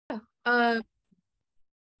Uh,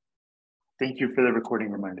 Thank you for the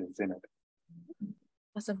recording reminder, Zainab.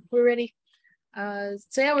 awesome. We're ready. So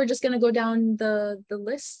yeah, we're just gonna go down the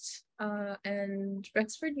list. And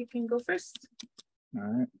Rexford, you can go first. All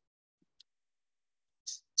right.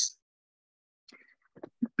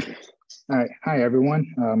 All right. Hi,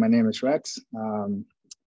 everyone. My name is Rex.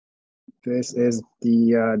 This is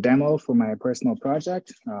the demo for my personal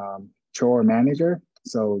project, Chore Manager.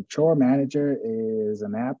 So Chore Manager is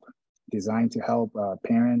an app designed to help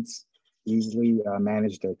parents easily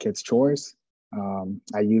manage their kids' chores.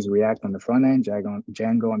 I use React on the front end,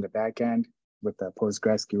 Django on the back end with the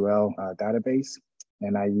PostgreSQL database.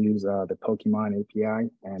 And I use the Pokemon API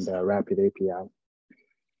and Rapid API.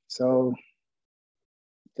 So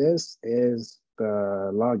this is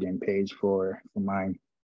the login page for my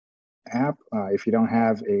app. If you don't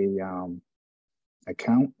have a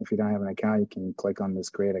account, you can click on this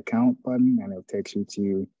create account button and it takes you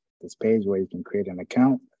to this page where you can create an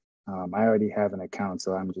account. I already have an account,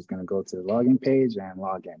 so I'm just going to go to the login page and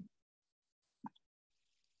log in.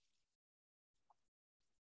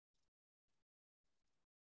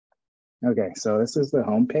 Okay, so this is the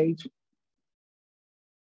home page.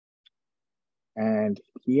 And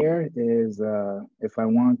here is, if I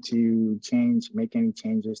want to make any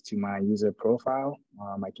changes to my user profile,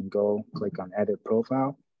 I can go click on edit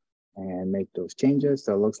profile and make those changes.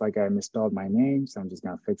 So it looks like I misspelled my name, so I'm just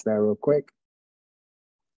gonna fix that real quick.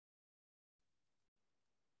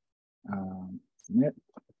 Submit,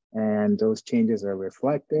 and those changes are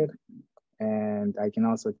reflected. And I can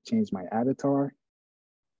also change my avatar.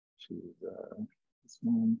 Choose this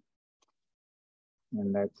one.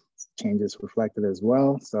 And that change is reflected as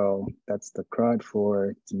well. So that's the CRUD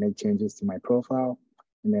to make changes to my profile.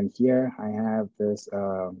 And then here I have this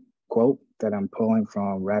quote that I'm pulling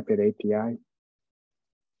from Rapid API.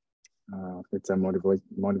 It's a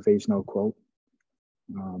motivational quote.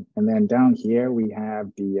 And then down here we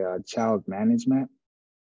have the child management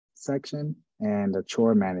section and the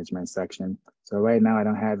chore management section. So right now I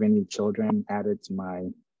don't have any children added to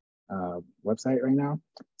my website right now.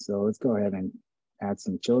 So let's go ahead and add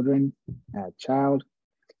some children, add child,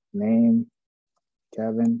 name,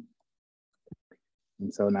 Kevin.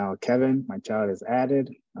 And so now Kevin, my child is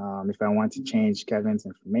added. If I want to change Kevin's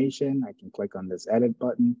information, I can click on this edit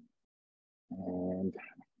button and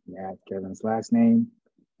add Kevin's last name.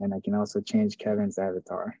 And I can also change Kevin's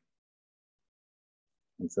avatar.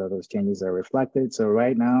 And so those changes are reflected. So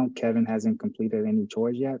right now, Kevin hasn't completed any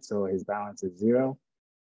chores yet, so his balance is 0.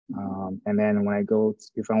 And then when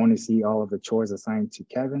if I want to see all of the chores assigned to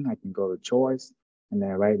Kevin, I can go to chores. And then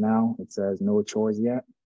right now it says no chores yet.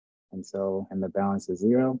 And the balance is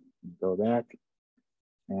 0. Go back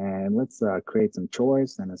and let's create some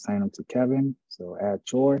chores and assign them to Kevin. So add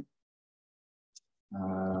chore.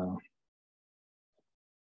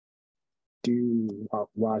 Do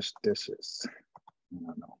wash dishes. I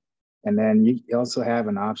don't know. And then you also have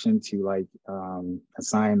an option to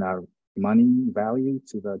assign a money value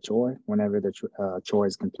to the chore. Whenever the chore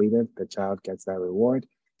is completed, the child gets that reward.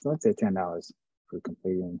 So let's say $10 for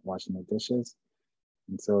completing washing the dishes.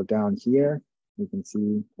 And so down here, you can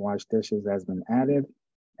see wash dishes has been added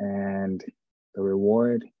and the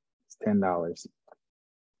reward is $10,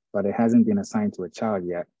 but it hasn't been assigned to a child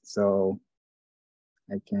yet. So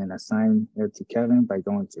I can assign it to Kevin by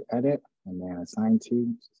going to edit and then assign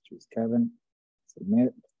to, just choose Kevin,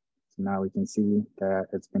 submit. So now we can see that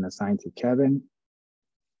it's been assigned to Kevin.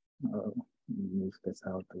 Move this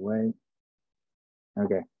out the way.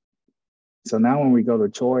 Okay. So now when we go to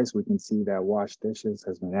chores, we can see that wash dishes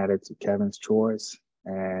has been added to Kevin's chores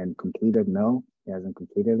and completed, no, he hasn't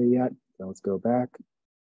completed it yet. So let's go back.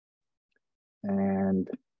 And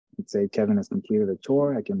let's say Kevin has completed a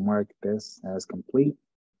chore. I can mark this as complete.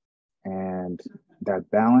 And that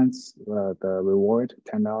balance, the reward,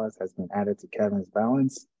 $10 has been added to Kevin's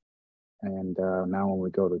balance. And now when we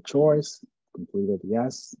go to chores, completed,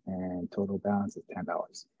 yes, and total balance is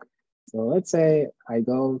 $10. So let's say I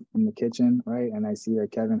go in the kitchen, right, and I see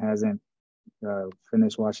that Kevin hasn't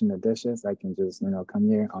finished washing the dishes. I can just, come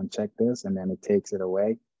here, uncheck this, and then it takes it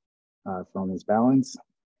away from his balance.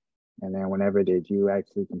 And then whenever they do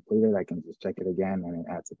actually complete it, I can just check it again, and it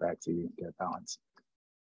adds it back to their balance.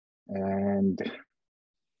 And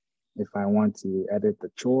if I want to edit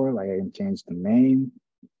the chore, like I can change the name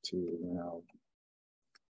to,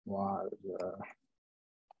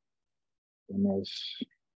 finish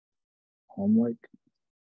homework.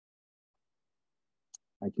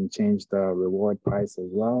 I can change the reward price as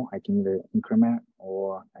well. I can either increment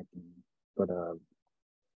or I can put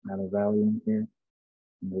another value in here.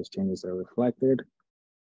 And those changes are reflected.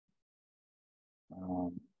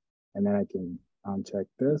 And then I can uncheck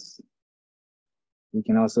this. You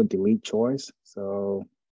can also delete chores. So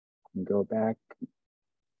you go back,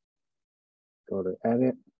 go to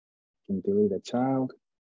edit, you can delete a child.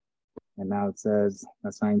 And now it says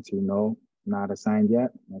assigned to no, not assigned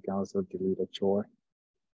yet. I can also delete a chore.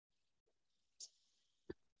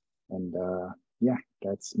 And yeah,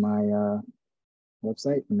 that's my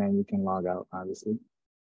website. And then you can log out, obviously.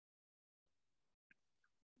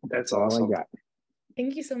 That's all awesome. I got.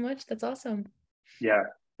 Thank you so much. That's awesome. Yeah,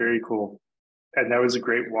 very cool. And that was a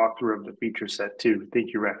great walkthrough of the feature set too.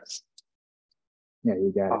 Thank you, Rex. Yeah,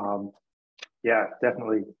 you got it. Yeah,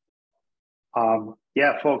 definitely.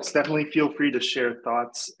 Yeah, folks, definitely feel free to share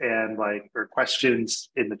thoughts and or questions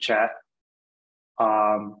in the chat.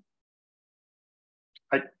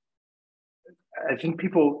 I think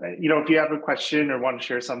people, if you have a question or want to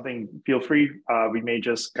share something, feel free. We may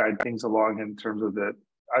just guide things along in terms of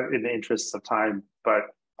in the interests of time. But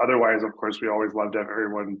otherwise, of course, we always love to have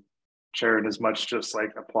everyone sharing as much just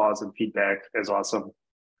applause and feedback is awesome.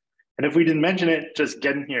 And if we didn't mention it, just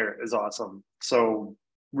getting here is awesome. So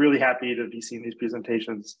really happy to be seeing these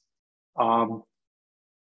presentations.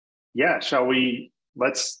 Yeah, shall we?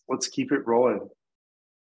 Let's keep it rolling.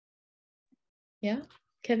 Yeah,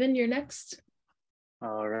 Kevin, you're next.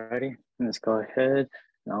 Alrighty, let's go ahead.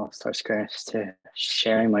 I'll start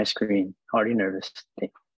sharing my screen. Already nervous.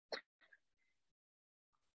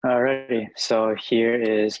 Alrighty, so here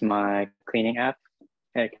is my cleaning app.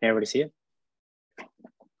 Hey, can everybody see it?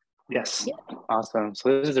 Yes. Yeah. Awesome.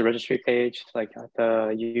 So this is the registry page,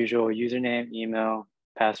 the usual username, email,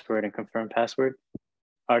 password, and confirm password.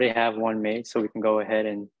 I already have one made, so we can go ahead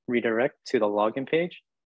and redirect to the login page.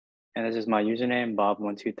 And this is my username,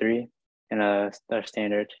 Bob123, and a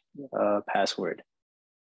standard password.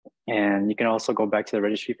 And you can also go back to the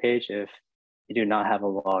registry page if you do not have a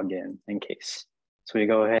login in case. So we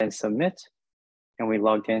go ahead and submit, and we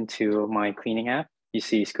logged into my cleaning app. You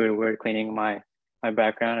see Squidward cleaning my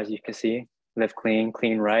background, as you can see. Lift clean,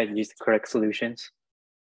 clean right, use the correct solutions.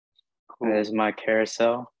 Cool. And there's my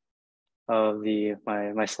carousel of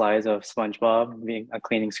my slides of SpongeBob being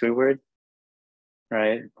cleaning Squidward.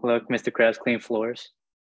 Right, look, Mr. Krabs clean floors.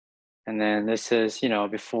 And then this is,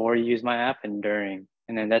 before you use my app and during.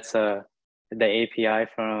 And then that's the API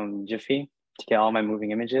from Jiffy to get all my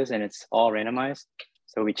moving images, and it's all randomized.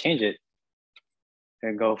 So we change it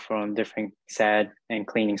and go from different sad and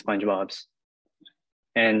cleaning SpongeBob's.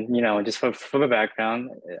 And, just for the background,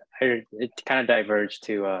 it kind of diverged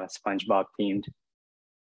to SpongeBob themed.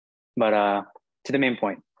 But to the main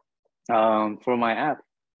point, for my app,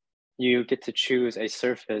 you get to choose a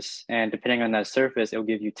surface, and depending on that surface, it'll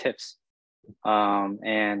give you tips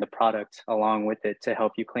and the product along with it to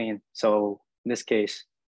help you clean. So in this case,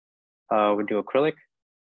 we do acrylic,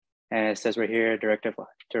 and it says right here,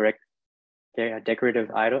 decorative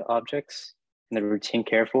objects, and the routine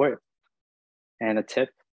care for it, and a tip,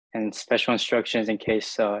 and special instructions in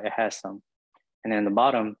case it has some. And then in the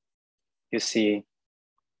bottom, you see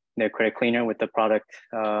the acrylic cleaner with the product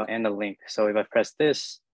and the link. So if I press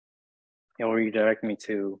this, it will redirect me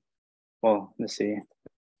to, well, let's see.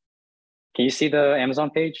 Can you see the Amazon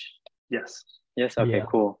page? Yes. Yes, okay, yeah.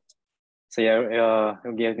 Cool. So yeah,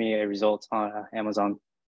 it'll give me a result on Amazon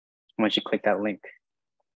once you click that link.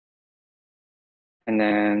 And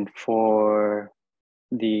then for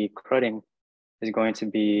the CRUDing is going to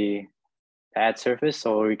be the add surface.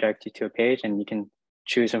 So it'll redirect you to a page, and you can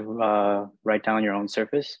choose and write down your own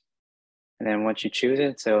surface. And then once you choose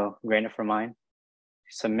it, so granite for mine,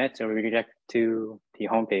 submit, it will redirect to the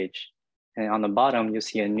home page. And on the bottom, you'll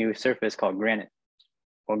see a new surface called granite.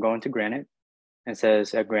 We'll go into granite. It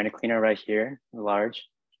says a granite cleaner right here, large,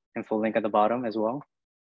 and full link at the bottom as well.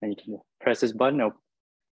 And you can press this button, it'll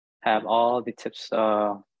have all the tips,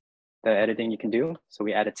 the editing you can do. So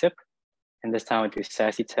we add a tip, and this time we do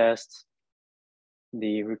sassy tests,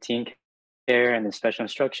 the routine care, and the special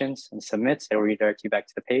instructions, and submit. It will redirect you back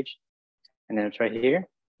to the page. And then it's right here.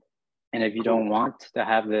 And if you don't want to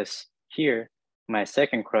have this here, my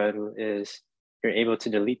second CRUD is you're able to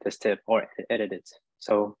delete this tip or edit it.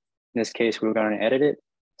 So in this case, we're going to edit it,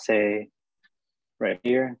 say right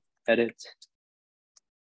here, edit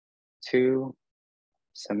to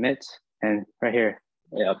submit, and right here,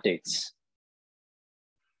 it updates.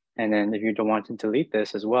 And then if you don't want to delete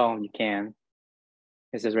this as well, you can.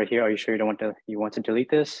 It says right here, are you sure you want to delete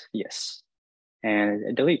this? Yes. And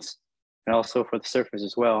it deletes. And also for the surface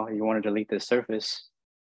as well, you want to delete this surface.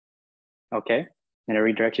 Okay, and it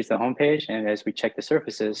redirects you to the home page. And as we check the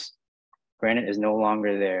surfaces, granite is no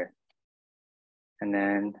longer there. And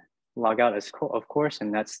then log out, of course,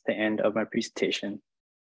 and that's the end of my presentation.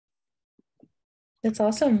 That's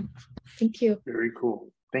awesome. Thank you. Very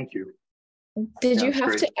cool. Thank you. Did Yeah, you that's have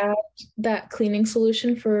great. to add that cleaning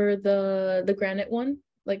solution for the granite one,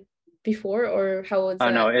 like before, or how was Oh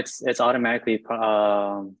that? no, it's automatically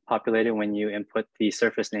populated when you input the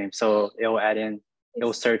surface name. So it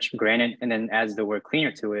will search granite and then adds the word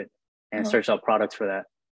cleaner to it and search out products for that.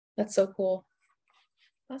 That's so cool.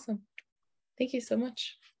 Awesome. Thank you so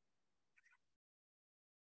much.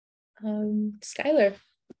 Skylar.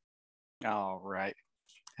 All right.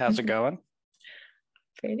 How's it going?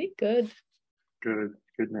 Pretty good. Good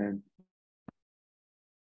man.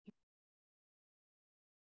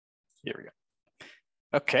 Here we go.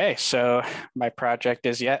 Okay, so my project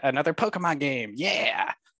is yet another Pokemon game.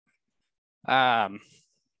 Yeah.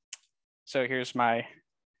 So here's my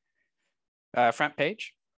front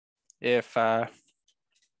page. If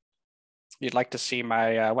you'd like to see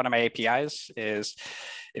my one of my APIs is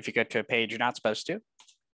if you go to a page you're not supposed to,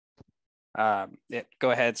 it go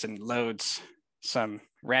ahead and loads some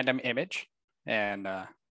random image, and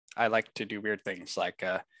I like to do weird things like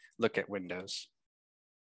look at windows.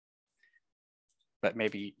 But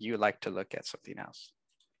maybe you like to look at something else.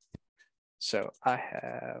 So I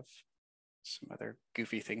have some other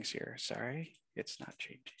goofy things here. Sorry, it's not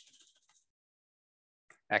changing.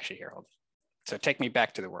 Actually, here, hold on. So take me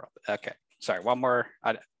back to the world. Okay, sorry, one more,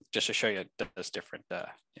 just to show you those different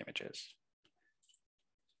images.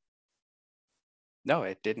 No,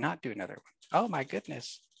 it did not do another one. Oh my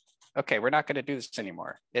goodness. Okay, we're not gonna do this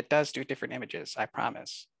anymore. It does do different images, I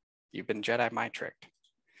promise. You've been Jedi mind tricked.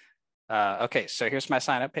 Okay, so here's my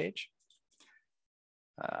sign up page.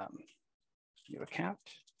 New account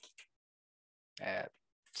at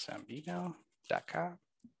sambino.com.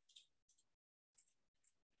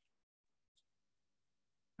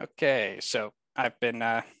 Okay, so I've been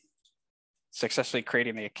successfully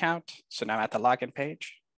creating the account. So now I'm at the login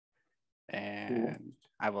page and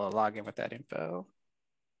I will log in with that info.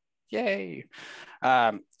 Yay.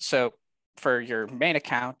 So for your main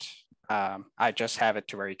account, I just have it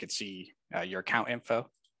to where you can see your account info,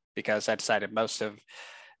 because I decided most of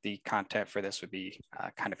the content for this would be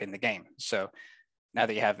kind of in the game. So now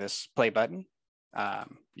that you have this play button,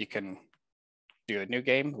 you can do a new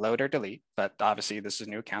game, load or delete, but obviously this is a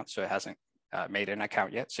new account, so it hasn't made an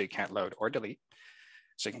account yet, so you can't load or delete.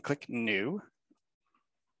 So you can click new,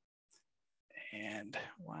 and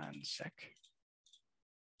one sec.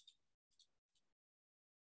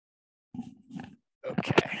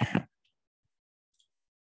 Okay.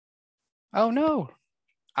 Oh no,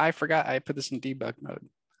 I forgot I put this in debug mode.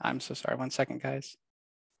 I'm so sorry, 1 second, guys.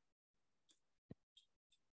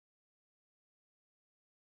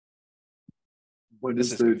 What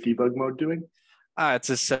is the debug mode doing? It's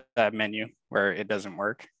this menu where it doesn't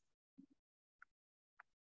work.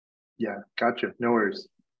 Yeah, gotcha. No worries.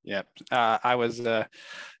 Yep. I was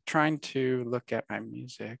trying to look at my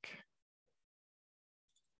music.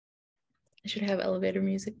 I should have elevator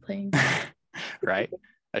music playing. Right?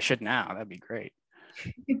 I should now. That'd be great.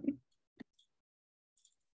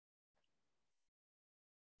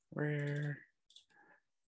 Where?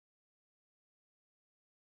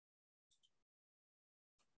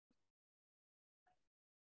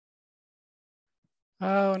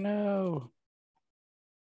 Oh no.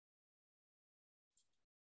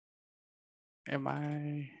 Am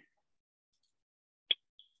I?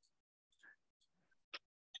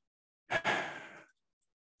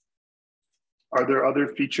 Are there other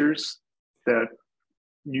features that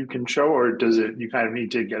you can show, or does it, you kind of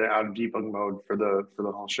need to get it out of debug mode for the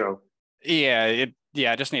whole show? Yeah,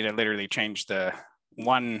 I just need to literally change the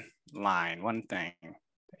one line, one thing.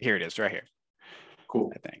 Here it is, right here.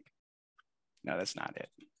 Cool. I think. No, that's not it.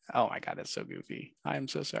 Oh my God, it's so goofy. I'm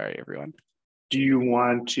so sorry, everyone. Do you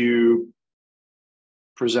want to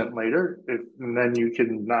present later, and then you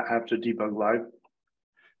can not have to debug live?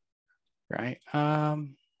 Right.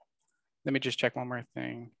 Let me just check one more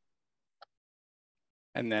thing,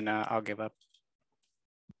 and then I'll give up.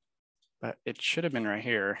 But it should have been right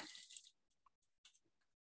here.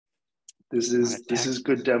 This is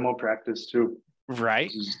good demo practice too.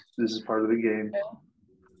 Right. This is part of the game.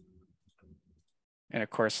 And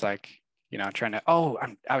of course, like, you know, trying to,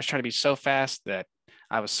 I was trying to be so fast that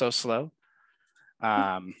I was so slow.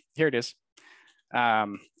 Here it is. I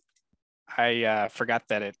forgot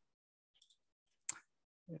that it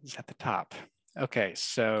is at the top. Okay,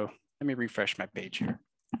 so let me refresh my page here.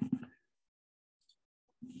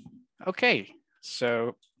 Okay,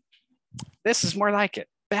 so this is more like it.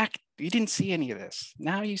 Back, you didn't see any of this.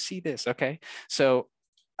 Now you see this, okay? So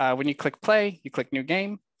when you click play, you click new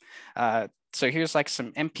game. so here's like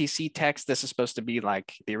some NPC text. This is supposed to be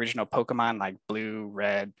like the original Pokemon, like blue,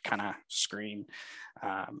 red kind of screen.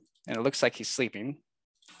 And it looks like he's sleeping.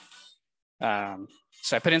 So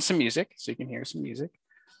I put in some music so you can hear some music.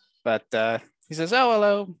 But he says, oh,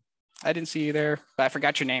 hello. I didn't see you there, but I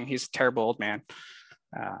forgot your name. He's a terrible old man.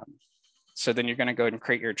 So then you're going to go ahead and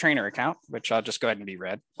create your trainer account, which I'll just go ahead and be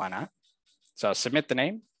red. Why not? So I'll submit the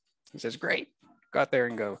name. He says, great. Go out there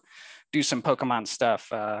and go do some Pokemon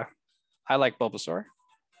stuff. I like Bulbasaur.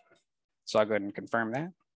 So I'll go ahead and confirm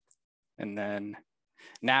that. And then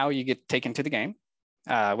now you get taken to the game,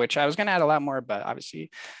 which I was going to add a lot more, but obviously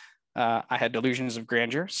I had delusions of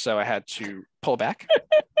grandeur. So I had to pull back.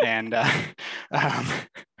 And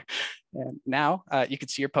now you can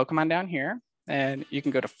see your Pokemon down here. And you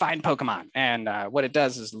can go to find Pokemon. And what it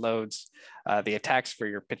does is loads the attacks for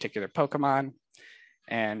your particular Pokemon.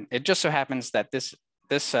 And it just so happens that this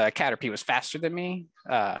Caterpie was faster than me.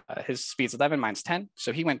 His speed's 11, mine's 10.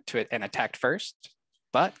 So he went to it and attacked first.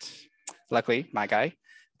 But luckily, my guy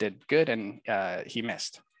did good and he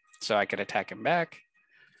missed. So I could attack him back.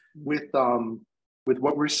 With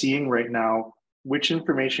what we're seeing right now, which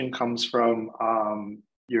information comes from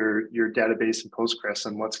your database in Postgres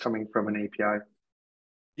and what's coming from an API?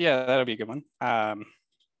 Yeah, that'll be a good one. Let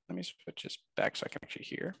me switch this back so I can actually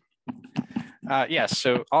hear. Yeah,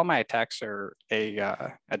 so all my attacks are a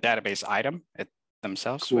database item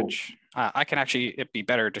themselves, cool. Which I can actually, it'd be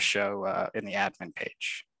better to show in the admin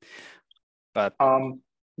page. But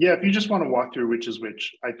yeah, if you just want to walk through which is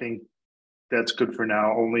which, I think that's good for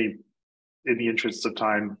now, only in the interest of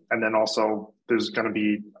time. And then also there's going to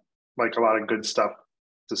be like a lot of good stuff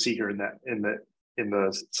to see here in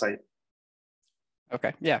the site.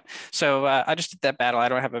 Okay, yeah. So I just did that battle. I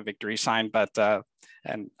don't have a victory sign, but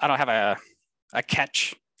and I don't have a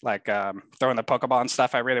catch like throwing the Pokeball and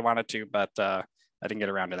stuff. I really wanted to, but I didn't get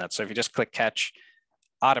around to that. So if you just click catch,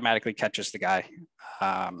 automatically catches the guy,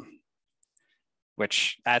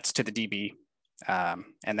 which adds to the DB.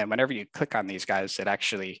 And then whenever you click on these guys, it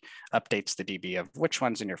actually updates the DB of which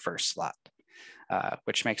one's in your first slot,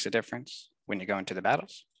 which makes a difference when you go into the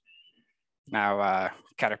battles. Now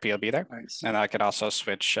Caterpie will be there. Nice. And I could also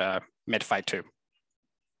switch mid-fight too.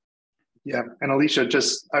 Yeah, and Alicia,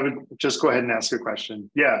 I would just go ahead and ask a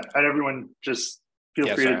question. Yeah, and everyone just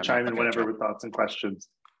feel free to chime in whenever with thoughts and questions.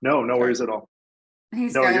 No worries at all.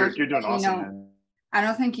 He's no, you're doing awesome, man. I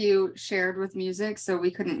don't think you shared with music, so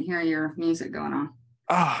we couldn't hear your music going on.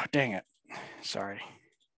 Oh, dang it. Sorry.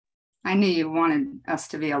 I knew you wanted us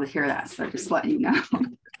to be able to hear that, so just letting you know.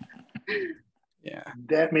 Yeah.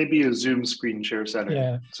 That may be a Zoom screen share setting.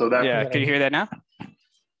 Yeah. So that can you hear that now?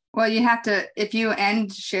 Well, you have to, if you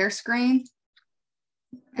end share screen.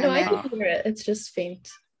 No, I can hear it. It's just faint.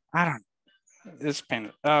 I don't. It's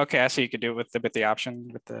pain. Oh, okay, I see. You could do it with the option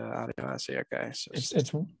with the audio. I see. Okay. So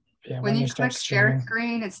it's yeah. When you click share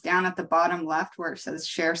screen, it's down at the bottom left where it says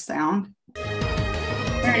share sound.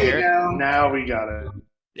 There you go. Now we got it.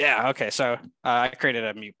 Yeah. Okay. So I created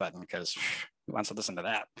a mute button because who wants to listen to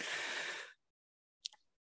that?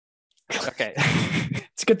 Okay.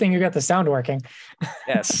 It's a good thing you got the sound working.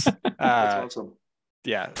 Yes. That's awesome.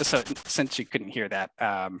 Yeah. So since you couldn't hear that,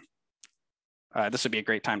 this would be a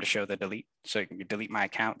great time to show the delete. So you can delete my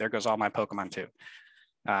account. There goes all my Pokemon too.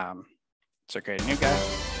 So create a new guy.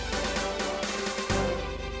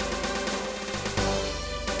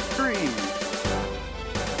 Green.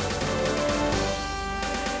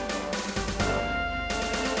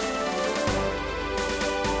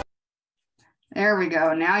 There we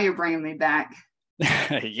go. Now you're bringing me back.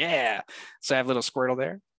 Yeah. So I have a little Squirtle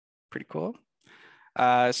there. Pretty cool.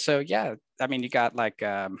 So yeah, I mean, you got like,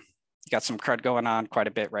 you got some crud going on quite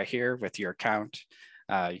a bit right here with your account.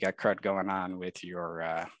 You got crud going on with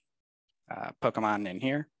your Pokemon in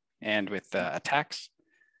here and with attacks.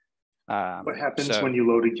 What happens when you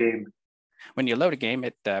load a game? When you load a game,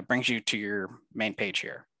 it brings you to your main page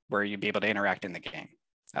here where you'd be able to interact in the game.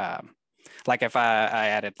 Like if I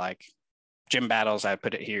added like gym battles, I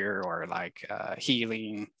put it here, or like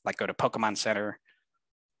healing, like go to Pokemon Center,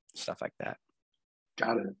 stuff like that.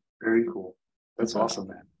 Got it. Very cool. That's awesome,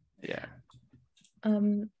 man. Yeah.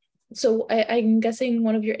 So I'm guessing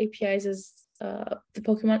one of your APIs is the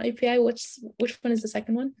Pokemon API. Which one is the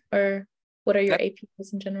second one, or what are your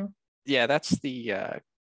APIs in general? Yeah, that's the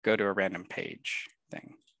go to a random page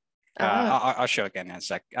thing. I'll show again in a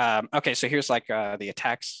sec. Okay, so here's like the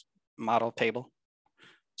attacks model table.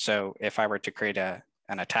 So if I were to create an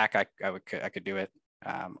attack, I could do it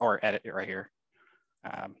or edit it right here.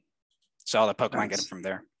 So all the Pokemon get them from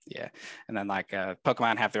there. Yeah, and then like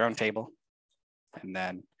Pokemon have their own table, and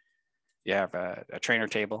then you have a trainer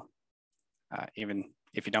table. Even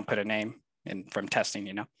if you don't put a name, and from testing,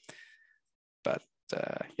 you know. But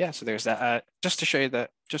yeah, so there's that. Just to show you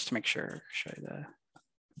that, just to make sure, show you the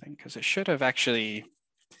thing, because it should have actually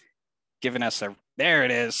given us a, there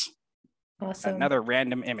it is. Awesome. Another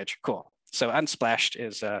random image. Cool. So Unsplashed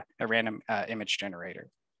is a random image generator.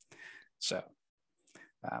 So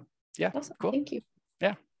yeah, Awesome. cool. Thank you.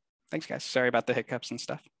 Yeah, thanks guys. Sorry about the hiccups and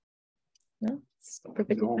stuff. No, it's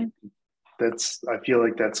perfectly No, fine. I feel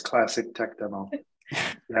like that's classic tech demo.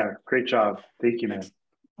 Yeah, great job. Thank you, man.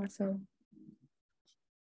 Awesome.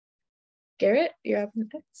 Garrett, you're up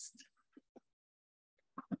next.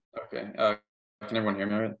 Okay. Can everyone hear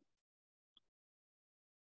me all right?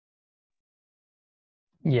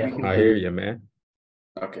 Yeah. We I hear you, man.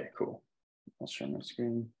 Okay, cool. I'll share my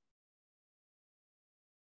screen.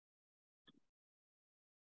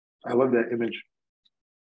 I love that image.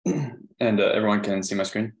 And everyone can see my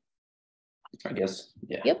screen, I guess.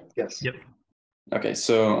 Yeah. Yep. Yes. Yep. Okay,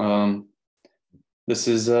 so this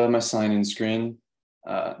is my sign-in screen.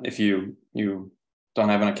 If you don't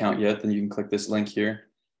have an account yet, then you can click this link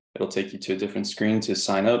here. It'll take you to a different screen to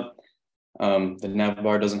sign up. The nav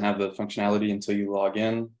bar doesn't have the functionality until you log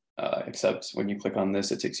in, except when you click on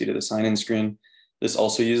this, it takes you to the sign-in screen. This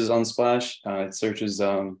also uses Unsplash. It searches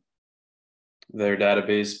their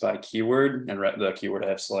database by keyword, and the keyword I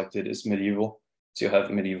have selected is medieval. So you'll have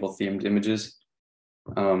medieval themed images.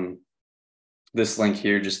 This link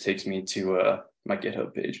here just takes me to my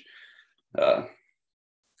GitHub page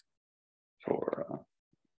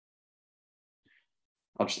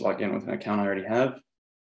I'll just log in with an account I already have.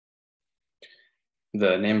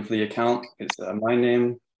 The name for the account is my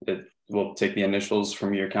name. It will take the initials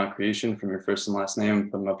from your account creation, from your first and last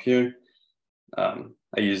name, put them up here. I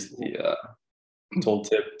use the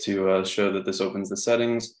tooltip to show that this opens the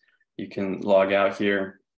settings. You can log out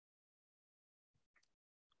here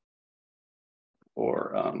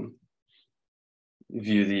or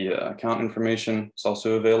view the account information. It's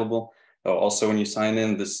also available. Oh, also, when you sign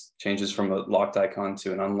in, this changes from a locked icon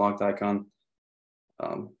to an unlocked icon.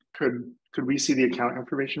 Could we see the account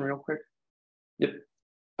information real quick? Yep.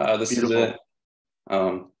 This Beautiful. is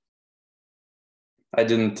it. I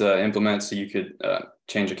didn't implement so you could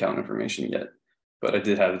change account information yet, but I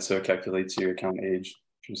did have it so it calculates your account age,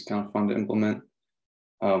 which is kind of fun to implement.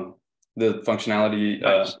 The functionality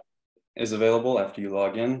is available after you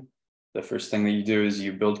log in. The first thing that you do is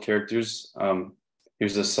you build characters.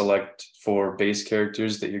 Here's a select for base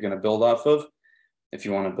characters that you're going to build off of. If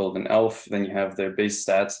you want to build an elf, then you have their base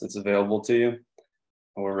stats that's available to you,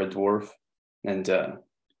 or a dwarf. And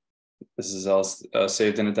this is all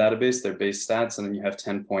saved in a database, their base stats, and then you have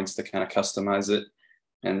 10 points to kind of customize it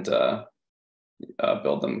and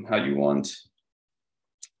build them how you want.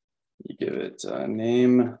 You give it a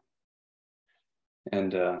name,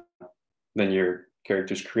 and then your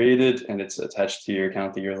character's created, and it's attached to your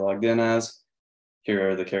account that you're logged in as. Here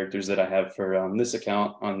are the characters that I have for this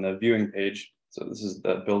account on the viewing page. So this is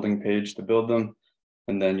the building page to build them.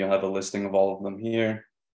 And then you'll have a listing of all of them here.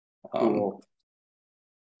 Cool.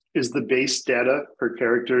 Is the base data for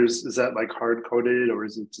characters, is that like hard coded, or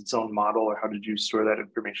is it its own model, or how did you store that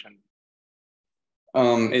information?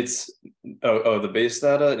 The base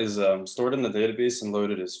data is stored in the database and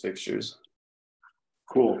loaded as fixtures.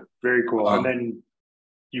 Cool, very cool. And then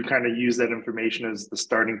you kind of use that information as the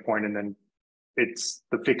starting point, and then it's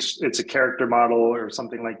a character model or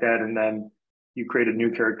something like that, and then you create a new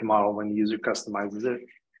character model when the user customizes it.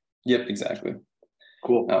 Yep, exactly.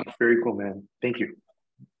 Cool, very cool, man. Thank you.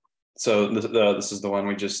 So this is the one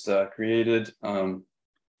we just created. When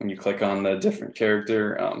you click on the different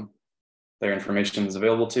character, their information is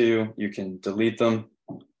available to you. You can delete them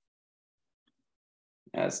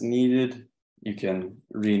as needed. You can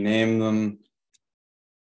rename them.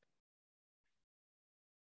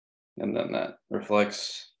 And then that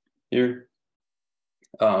reflects here.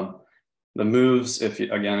 The moves, if you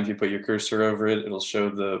put your cursor over it, it'll show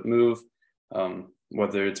the move,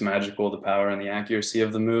 whether it's magical, the power and the accuracy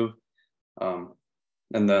of the move, and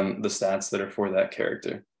then the stats that are for that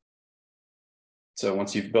character. So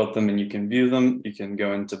once you've built them and you can view them, you can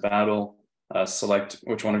go into battle, select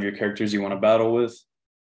which one of your characters you want to battle with.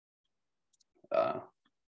 And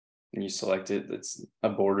you select it, it's a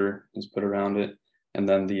border is put around it. And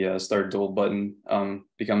then the start duel button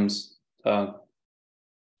becomes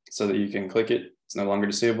so that you can click it. It's no longer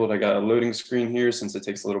disabled. I got a loading screen here since it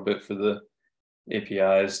takes a little bit for the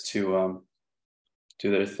APIs to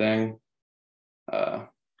do their thing.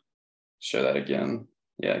 Show that again.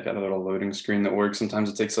 Yeah, I got a little loading screen that works. Sometimes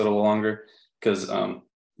it takes a little longer because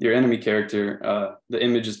your enemy character, the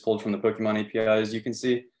image is pulled from the Pokemon API, as you can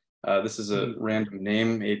see. This is a random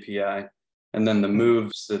name API. And then the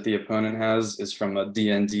moves that the opponent has is from a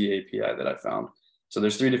DND API that I found. So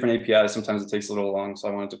there's 3 different APIs. Sometimes it takes a little long, so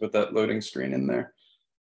I wanted to put that loading screen in there.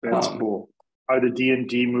 That's cool. Are the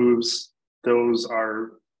D&D moves, those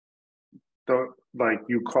are, like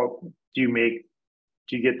you call, do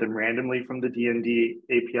you get them randomly from the D&D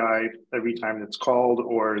API every time it's called,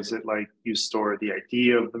 or is it like you store the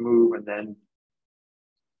ID of the move and then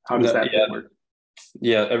how does that work?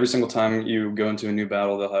 Yeah, every single time you go into a new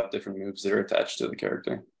battle, they'll have different moves that are attached to the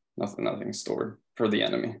character. Nothing stored for the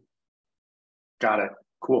enemy. Got it.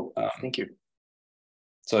 Cool. Thank you.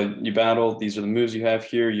 So you battle, these are the moves you have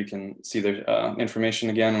here. You can see the information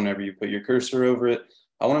again whenever you put your cursor over it.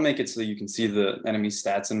 I want to make it so that you can see the enemy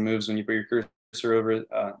stats and moves when you put your cursor over it.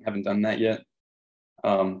 Haven't done that yet.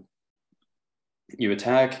 You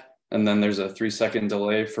attack, and then there's a 3-second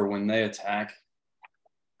delay for when they attack.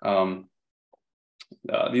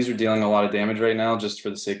 These are dealing a lot of damage right now. Just for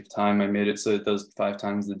the sake of time, I made it so it does 5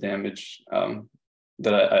 times the damage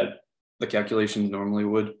that the calculations normally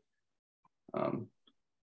would.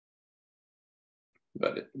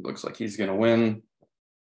 But it looks like he's gonna win.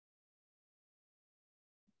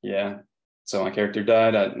 Yeah, so my character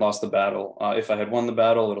died, I lost the battle. If I had won the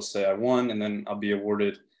battle, it'll say I won, and then I'll be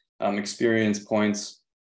awarded experience points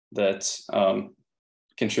that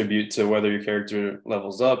contribute to whether your character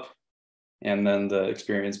levels up. And then the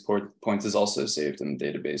experience points is also saved in the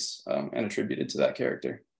database and attributed to that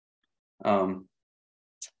character. Nice.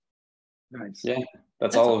 Yeah,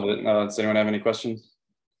 that's all of it. Does anyone have any questions?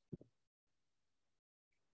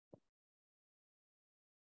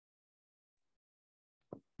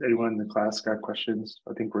 Anyone in the class got questions?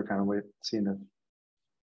 I think we're kind of seeing it.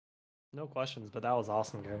 No questions, but that was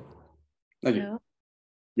awesome, Garrett. Thank you.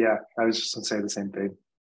 Yeah, I was just gonna say the same thing.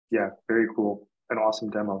 Yeah, very cool. An awesome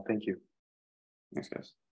demo. Thank you. Thanks,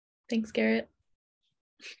 guys. Thanks, Garrett.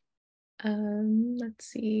 Let's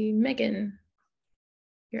see, Megan,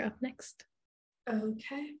 you're up next.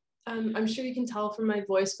 Okay. I'm sure you can tell from my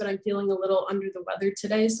voice, but I'm feeling a little under the weather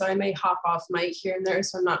today, so I may hop off mic here and there,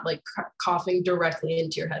 so I'm not like coughing directly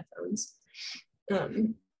into your headphones.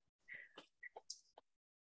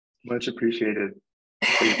 Much appreciated.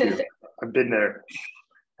 Thank you. I've been there.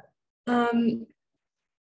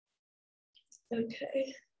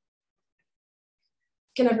 Okay.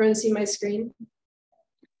 Can everyone see my screen?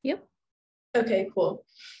 Yep. Okay, cool.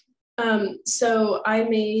 So I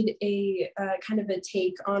made a kind of a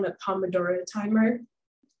take on a Pomodoro timer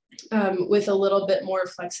with a little bit more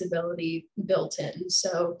flexibility built in.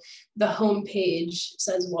 So the home page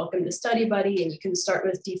says, welcome to Study Buddy, and you can start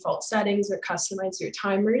with default settings or customize your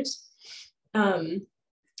timers.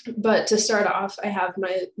 But to start off, I have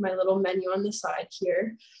my little menu on the side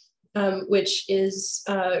here, which is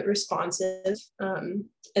responsive.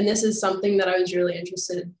 And this is something that I was really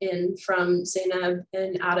interested in from Zainab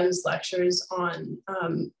and Adam's lectures on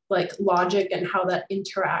like logic and how that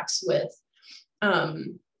interacts with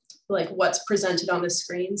like what's presented on the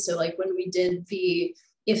screen. So like when we did the,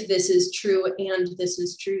 if this is true and this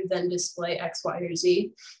is true, then display X, Y, or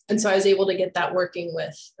Z. And so I was able to get that working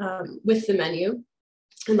with the menu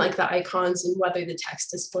and like the icons and whether the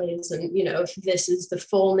text displays and, you know, if this is the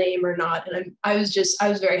full name or not. And I was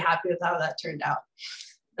very happy with how that turned out.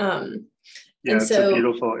 Yeah, it's a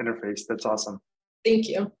beautiful interface. That's awesome. Thank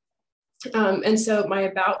you. And so my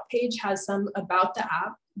about page has some about the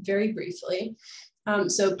app very briefly.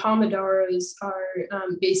 So Pomodoros are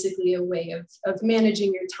basically a way of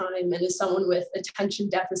managing your time, and as someone with attention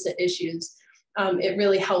deficit issues, it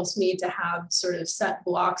really helps me to have sort of set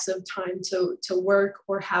blocks of time to work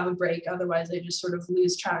or have a break. Otherwise, I just sort of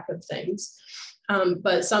lose track of things.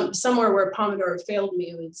 But somewhere where Pomodoro failed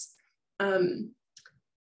me was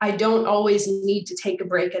I don't always need to take a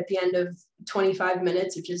break at the end of 25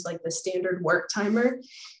 minutes, which is like the standard work timer.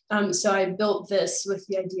 So I built this with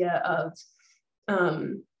the idea of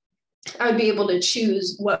I would be able to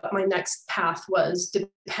choose what my next path was,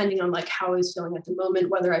 depending on like how I was feeling at the moment,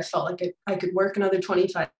 whether I felt like I could work another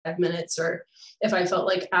 25 minutes or if I felt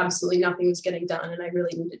like absolutely nothing was getting done and I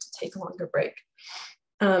really needed to take a longer break.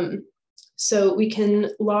 So we can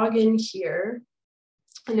log in here.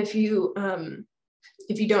 And if you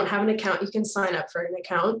don't have an account, you can sign up for an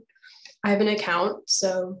account. I have an account,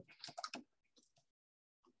 so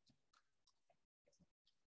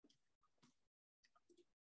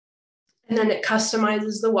and then it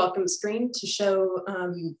customizes the welcome screen to show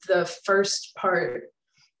the first part,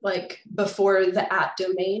 like before the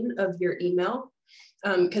 @domain of your email,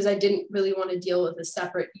 because I didn't really want to deal with a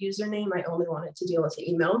separate username. I only wanted to deal with the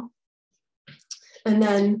email. And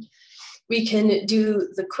then we can do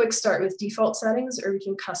the quick start with default settings, or we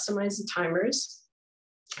can customize the timers.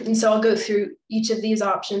 And so I'll go through each of these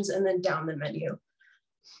options and then down the menu.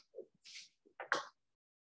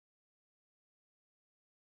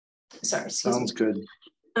 Sorry, excuse Sounds me. good.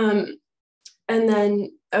 And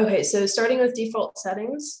then, okay, so starting with default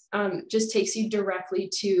settings just takes you directly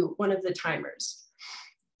to one of the timers.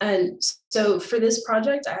 And so for this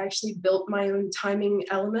project, I actually built my own timing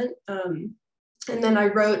element. And then I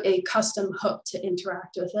wrote a custom hook to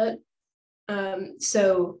interact with it.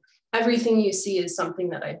 So everything you see is something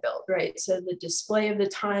that I built, right? So the display of the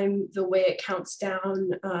time, the way it counts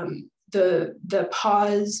down, the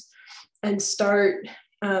pause and start,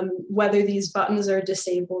 whether these buttons are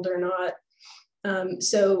disabled or not.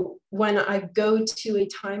 So when I go to a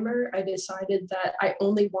timer, I decided that I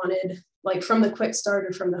only wanted, like from the quick start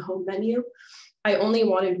or from the home menu, I only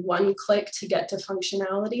wanted one click to get to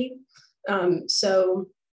functionality. The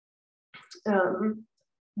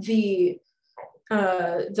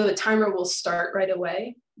timer will start right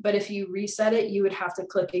away, but if you reset it, you would have to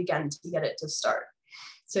click again to get it to start.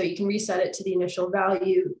 So you can reset it to the initial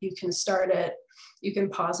value, you can start it, you can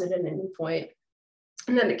pause it at any point,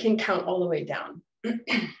 and then it can count all the way down.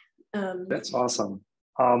 That's awesome.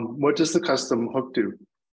 What does the custom hook do?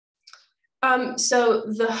 So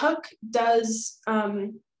the hook does,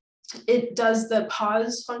 it does the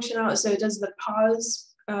pause functionality. So it does the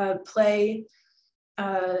pause, play,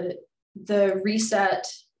 the reset,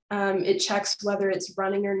 it checks whether it's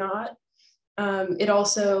running or not. It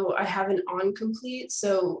also, I have an on complete.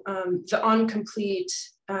 So the on complete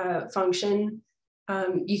function,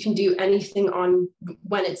 you can do anything on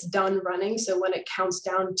when it's done running. So when it counts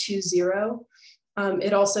down to 0,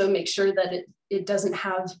 it also makes sure that it doesn't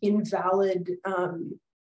have invalid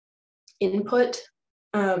input.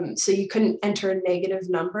 So you couldn't enter a negative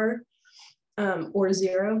number or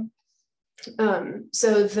 0.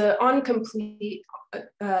 So the on complete,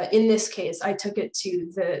 in this case, I took it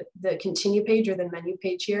to the continue page or the menu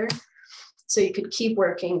page here. So you could keep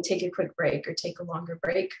working, take a quick break or take a longer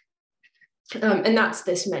break. And that's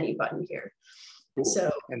this menu button here. Cool.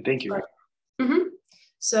 So, and thank you.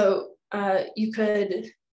 So you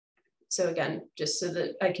could, so again, just so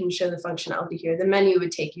that I can show the functionality here, the menu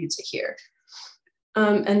would take you to here.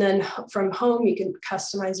 And then from home, you can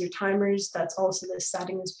customize your timers. That's also the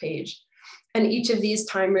settings page. And each of these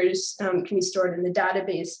timers can be stored in the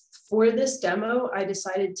database. For this demo, I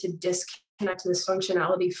decided to disconnect this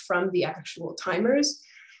functionality from the actual timers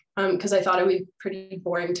because I thought it would be pretty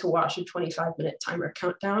boring to watch a 25-minute timer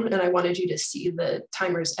countdown, and I wanted you to see the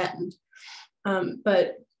timers end.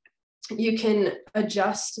 But you can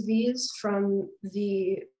adjust these from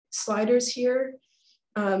the sliders here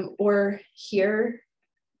or here,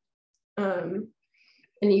 and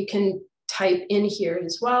you can type in here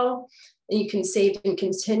as well. And you can save and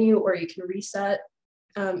continue, or you can reset.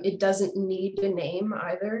 It doesn't need a name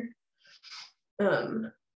either.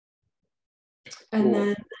 And cool.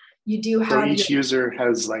 then you do have. So each user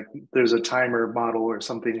has like, there's a timer model or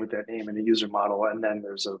something with that name in the user model, and then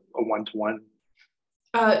there's a one-to-one.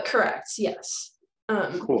 Correct, yes.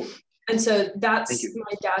 Cool. And so that's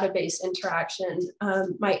my database interaction.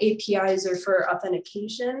 My APIs are for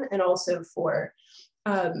authentication and also for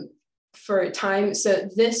time. So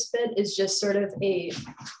this bit is just sort of a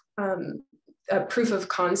proof of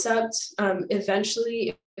concept.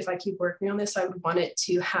 Eventually, if I keep working on this, I would want it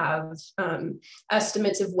to have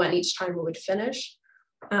estimates of when each timer would finish.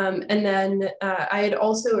 And then I had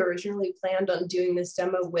also originally planned on doing this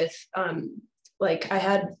demo with, like I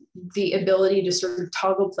had the ability to sort of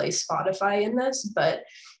toggle play Spotify in this, but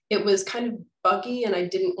it was kind of buggy and I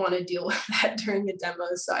didn't want to deal with that during the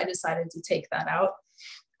demo. So I decided to take that out.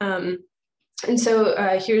 And so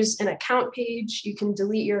here's an account page. You can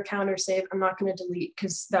delete your account or save. I'm not going to delete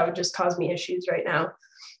because that would just cause me issues right now.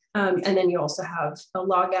 And then you also have a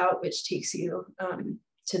log out, which takes you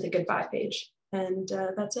to the goodbye page. And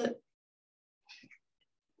that's it.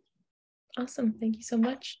 Awesome. Thank you so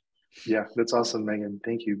much. Yeah, that's awesome, Megan.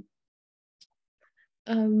 Thank you.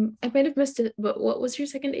 I might have missed it, but what was your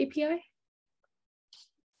second API?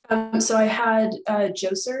 So I had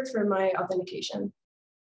Joser for my authentication.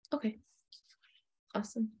 Okay.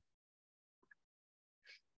 Awesome.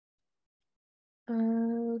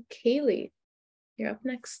 Kaylee, you're up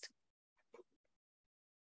next.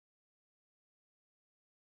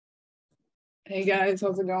 Hey guys,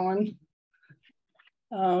 how's it going?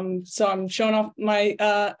 So I'm showing off my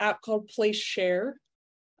app called Place Share.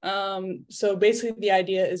 So basically the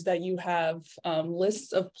idea is that you have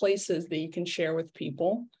lists of places that you can share with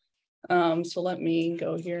people. So let me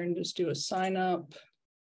go here and just do a sign up.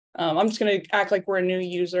 I'm just going to act like we're a new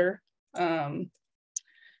user.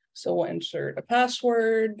 So we'll insert a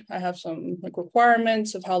password. I have some like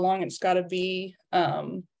requirements of how long it's got to be.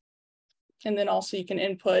 And then also you can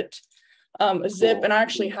input a zip, and I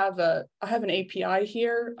actually have an API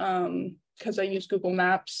here because I use Google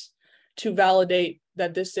Maps to validate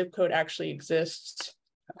that this zip code actually exists.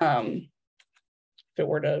 If it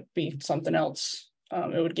were to be something else,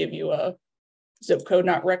 it would give you a zip code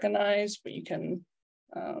not recognized, but you can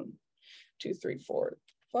 2, 3, 4,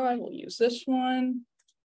 5. We'll use this one.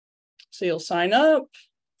 So you'll sign up.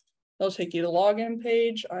 They'll take you to the login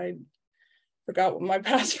page. I forgot what my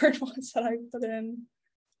password was that I put in.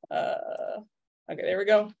 Okay, there we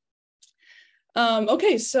go.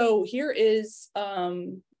 Okay, so here is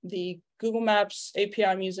the Google Maps API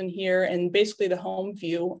I'm using here, and basically the home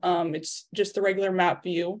view. It's just the regular map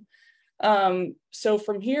view. So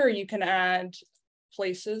from here you can add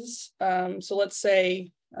places. So let's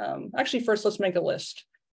say, actually first let's make a list.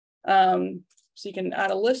 So you can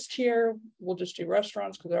add a list here. We'll just do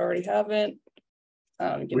restaurants because I already have it. You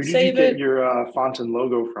can Where did save you get it. your font and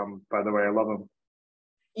logo from, by the way? I love them.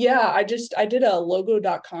 Yeah, I did a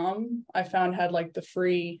logo.com. I found had like the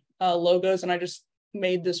free logos, and I just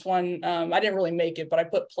made this one. I didn't really make it, but I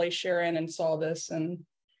put place share in and saw this and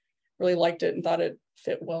really liked it and thought it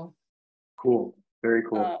fit well. Cool. Very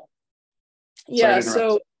cool. Yeah,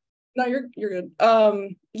 so no, you're good.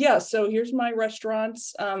 Yeah, so here's my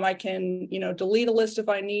restaurants. I can, delete a list if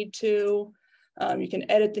I need to. You can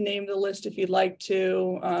edit the name of the list if you'd like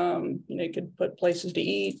to. You could put places to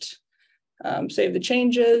eat, save the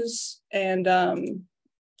changes. And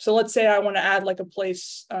so let's say I want to add like a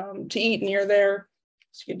place to eat near there.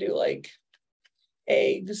 So you could do like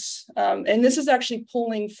eggs. And this is actually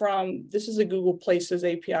pulling from, this is a Google Places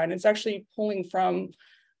API, and it's actually pulling from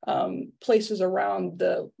places around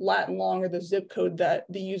the Latin long or the zip code that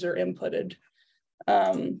the user inputted.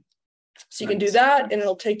 So you can do that, and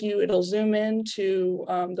it'll zoom in to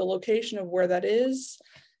the location of where that is.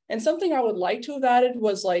 And something I would like to have added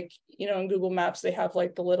was like, in Google Maps, they have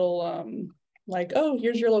like the little, like, oh,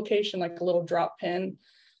 here's your location, like a little drop pin.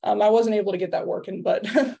 I wasn't able to get that working, but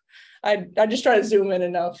I just try to zoom in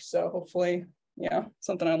enough. So hopefully, yeah,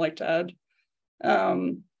 something I'd like to add.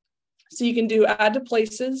 So you can do add to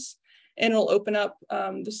places, and it'll open up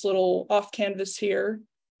this little off canvas here.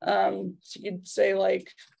 So you could say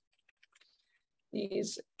like,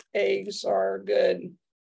 these eggs are good.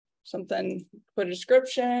 Something, put a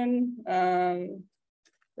description.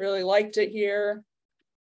 Really liked it here.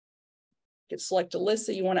 You could select a list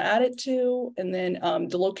that you want to add it to. And then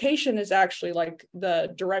the location is actually like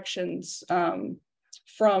the directions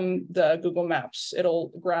from the Google Maps.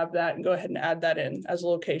 It'll grab that and go ahead and add that in as a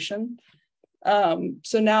location.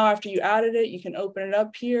 So now after you added it, you can open it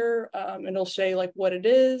up here and it'll say like what it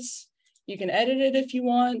is. You can edit it if you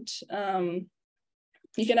want.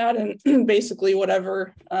 You can add in basically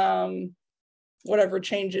whatever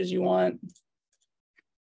changes you want.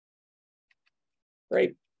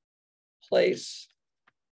 Great place.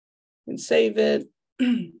 You can save it,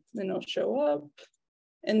 then it'll show up.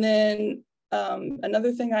 And then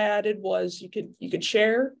another thing I added was you could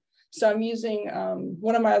share. So I'm using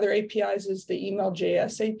one of my other APIs is the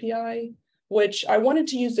email.js API, which I wanted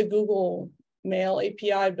to use the Google Mail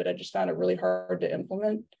API, but I just found it really hard to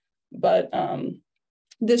implement. But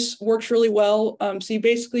this works really well. So you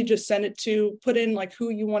basically just send it to, put in like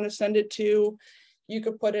who you want to send it to. You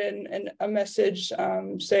could put in a message,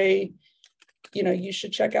 say, you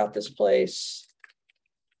should check out this place.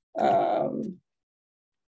 And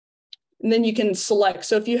then you can select.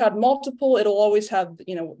 So if you have multiple, it'll always have,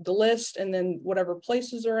 the list and then whatever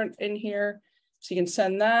places are in here. So you can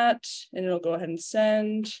send that and it'll go ahead and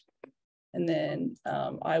send. And then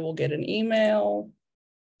I will get an email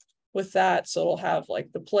with that. So it'll have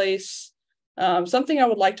like the place. Something I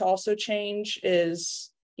would like to also change is,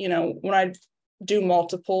 when I do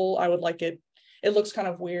multiple, I would like it looks kind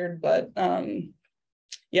of weird, but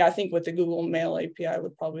yeah, I think with the Google Mail API it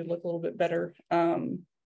would probably look a little bit better.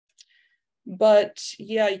 But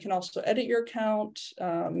yeah, you can also edit your account.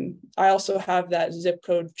 I also have that zip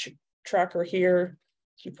code tracker here.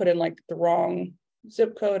 If you put in like the wrong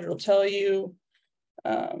zip code, it'll tell you.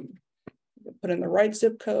 Put in the right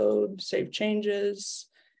zip code, save changes.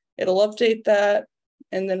 It'll update that,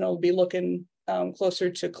 and then it'll be looking closer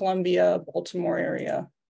to Columbia, Baltimore area.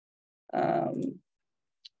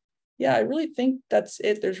 Yeah, I really think that's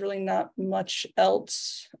it. There's really not much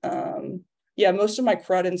else. Yeah, most of my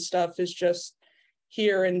CRUD and stuff is just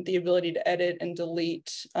here and the ability to edit and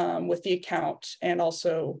delete with the account, and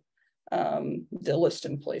also the list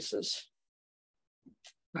in places.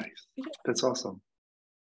 Nice. That's awesome.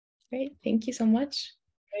 Great. Thank you so much.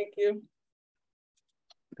 Thank you.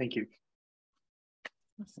 Thank you.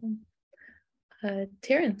 Awesome.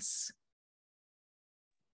 Terrence.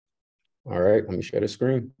 All right, let me share the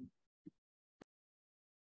screen.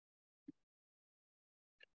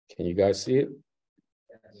 Can you guys see it?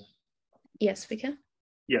 Yes, we can.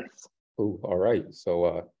 Yes. Cool. All right.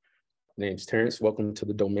 So name's Terrence. Welcome to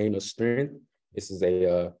the domain of strength. This is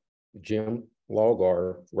a gym log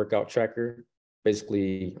or workout tracker.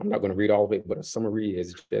 Basically, I'm not going to read all of it, but a summary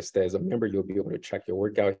is just as a member, you'll be able to track your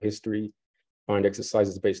workout history, find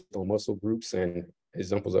exercises based on muscle groups and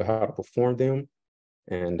examples of how to perform them.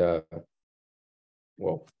 And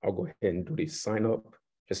well, I'll go ahead and do the sign up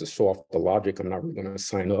just to show off the logic. I'm not really going to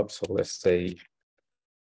sign up. So let's say,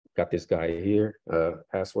 got this guy here.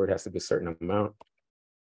 Password has to be a certain amount,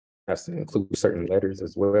 has to include certain letters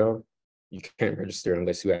as well. You can't register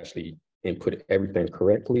unless you actually input everything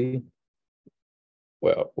correctly.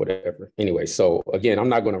 Well, whatever. Anyway, so again, I'm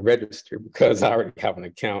not going to register because I already have an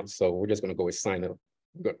account. So we're just going to go with sign up.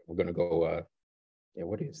 We're going to go, yeah,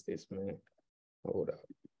 what is this, man? Hold up.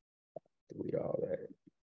 Delete all that.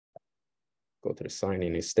 Go to the sign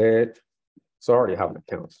in instead. So I already have an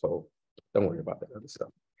account, so don't worry about that other stuff.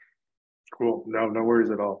 Cool. No worries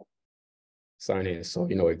at all. Sign in. So,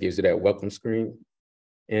 it gives you that welcome screen.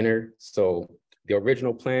 Enter. So the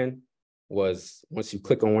original plan was once you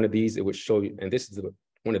click on one of these, it would show you, and this is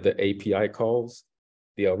one of the API calls.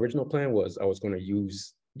 The original plan was I was going to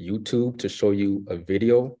use YouTube to show you a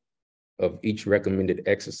video of each recommended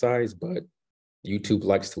exercise, but YouTube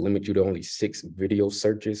likes to limit you to only 6 video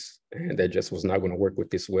searches, and that just was not going to work with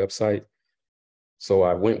this website. So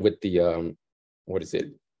I went with the,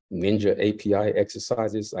 Ninja API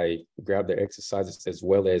exercises. I grabbed the exercises as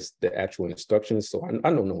well as the actual instructions. So I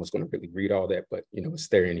know no one's going to really read all that, but it's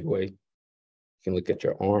there anyway. You can look at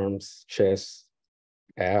your arms, chest,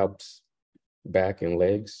 abs, back, and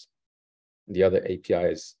legs. The other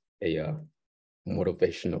API is a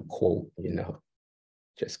motivational quote,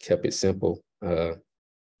 just kept it simple.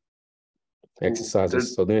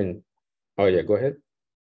 Exercises. So then, oh yeah, go ahead.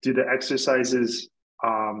 Do the exercises,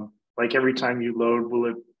 like every time you load,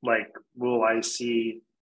 will I see,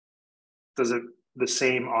 does it the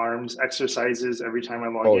same arms exercises every time I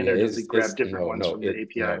log in, or does it grab different ones from the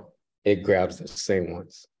API? No, it grabs the same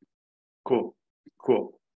ones. Cool.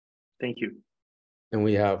 Thank you. And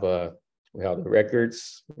we have the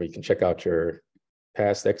records where you can check out your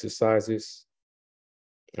past exercises.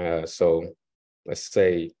 So let's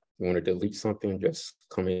say you want to delete something, just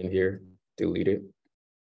come in here, delete it,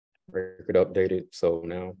 record updated. So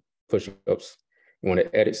now push-ups, you want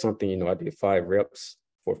to edit something, I did 5 reps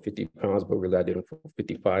for 50 pounds, but really I did them for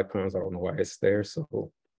 55 pounds. I don't know why it's there.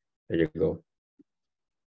 So there you go,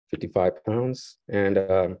 55 pounds. And,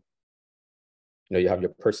 you have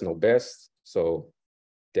your personal best. So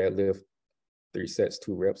deadlift, 3 sets,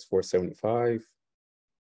 2 reps, 475.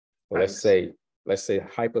 Well, nice. let's say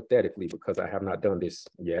hypothetically, because I have not done this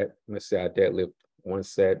yet, let's say I deadlift 1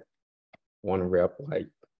 set, 1 rep, like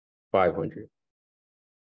 500.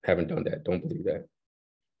 Haven't done that, don't believe that.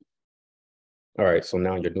 All right, so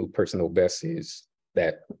now your new personal best is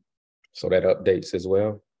that. So that updates as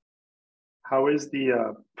well. How is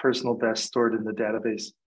the personal best stored in the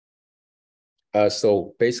database?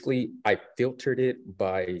 So basically I filtered it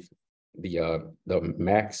by the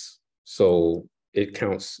max. So it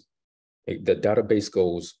counts, the database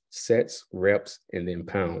goes sets, reps, and then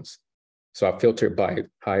pounds. So I filtered by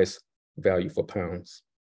highest value for pounds.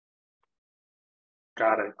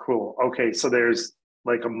 Got it. Cool. Okay. So there's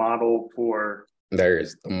like a model for. There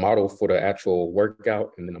is a model for the actual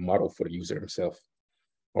workout and then a model for the user himself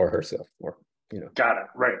or herself, or, Got it.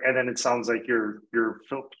 Right. And then it sounds like you're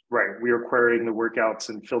right. We are querying the workouts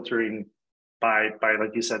and filtering by,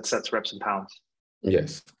 like you said, sets, reps, and pounds.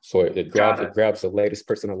 Yes. So it grabs the latest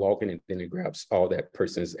person to log in, and then it grabs all that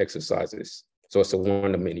person's exercises. So it's a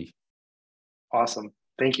one-to-many. Awesome.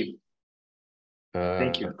 Thank you.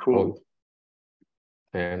 Thank you. Cool.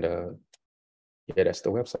 And yeah, that's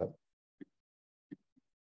the website.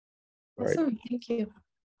 Awesome. Right. Thank you.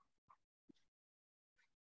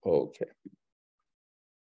 Okay.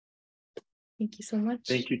 Thank you so much.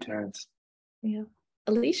 Thank you, Terrence. Yeah.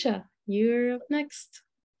 Alicia, you're up next.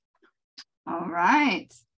 All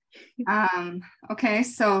right. Okay,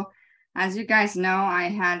 so as you guys know, I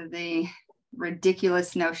had the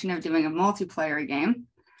ridiculous notion of doing a multiplayer game.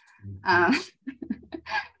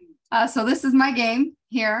 So this is my game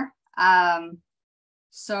here.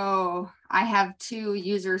 So I have 2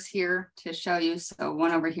 users here to show you. So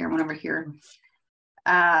one over here, one over here.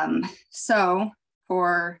 So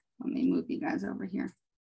let me move you guys over here.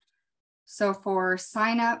 So for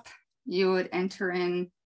sign up, you would enter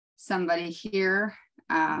in somebody here.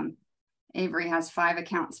 Avery has 5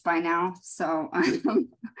 accounts by now, so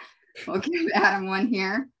we'll give Adam one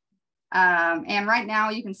here. And right now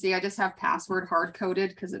you can see I just have password hard coded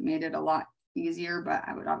because it made it a lot easier, but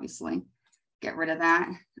I would obviously get rid of that.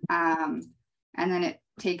 And then it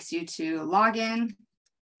takes you to login.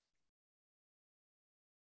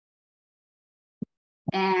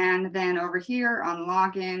 And then over here on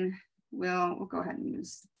login, we'll go ahead and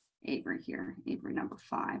use Avery here, Avery number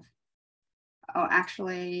 5. Oh,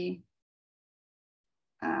 actually,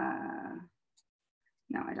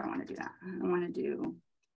 no, I don't want to do that. I want to do,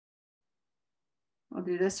 we'll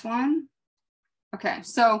do this one. Okay,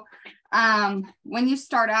 so when you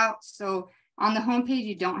start out, so on the home page,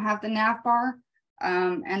 you don't have the nav bar.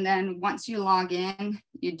 And then once you log in,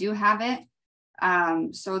 you do have it.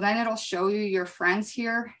 So then it'll show you your friends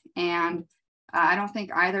here. And I don't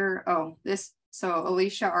think either, oh, this, so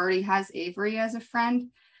Alicia already has Avery as a friend.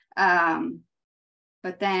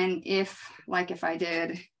 But then if I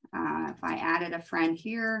did, if I added a friend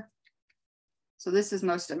here, so this is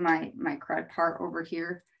most of my CRUD part over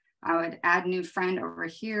here. I would add new friend over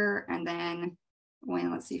here, and then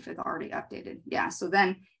let's see if it's already updated. Yeah, so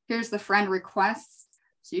then here's the friend requests.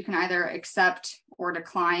 So you can either accept or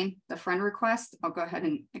decline the friend request. I'll go ahead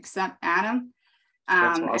and accept Adam.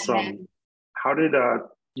 That's awesome. Then, how did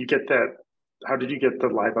you get that? How did you get the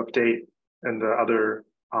live update and the other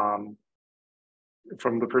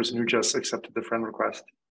from the person who just accepted the friend request?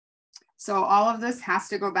 So all of this has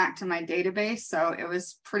to go back to my database. So it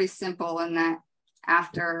was pretty simple in that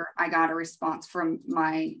after I got a response from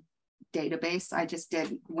my database, I just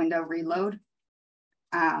did window reload.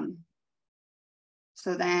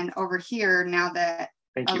 So then over here, now that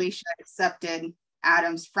Alicia accepted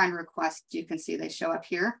Adam's friend request, you can see they show up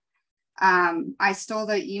here. I stole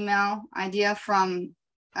the email idea from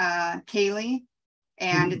Kaylee,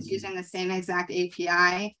 and it's using the same exact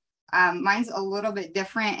API. Mine's a little bit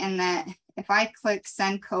different in that if I click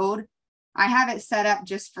send code, I have it set up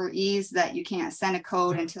just for ease that you can't send a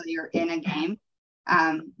code until you're in a game,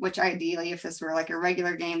 which ideally, if this were like a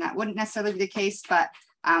regular game, that wouldn't necessarily be the case, but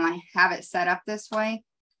I have it set up this way.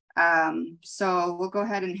 So we'll go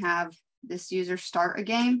ahead and have this user start a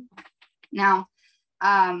game. Now,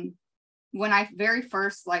 when I very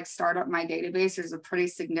first start up my database, there's a pretty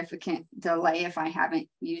significant delay if I haven't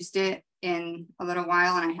used it in a little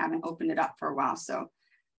while and I haven't opened it up for a while. So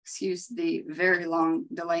excuse the very long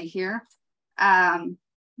delay here.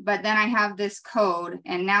 But then I have this code,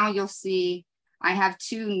 and now you'll see I have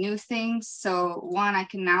 2 new things. So one, I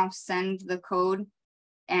can now send the code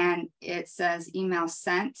and it says email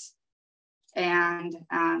sent. And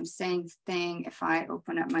same thing if I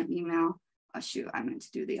open up my email. Oh shoot, I meant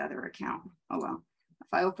to do the other account. Oh well, if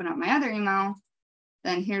I open up my other email,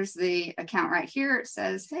 then here's the account right here. It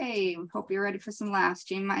says, hey, hope you're ready for some laughs.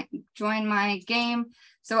 Join my game.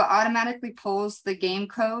 So it automatically pulls the game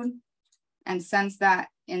code and sends that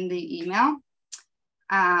in the email.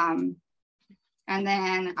 And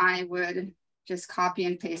then I would just copy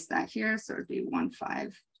and paste that here. So it'd be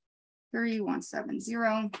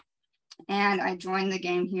 153170. And I join the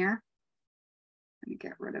game here. Let me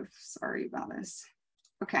get rid of, sorry about this.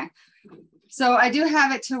 Okay, so I do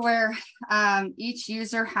have it to where each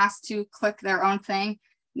user has to click their own thing.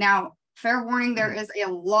 Now, fair warning, there is a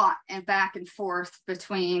lot and back and forth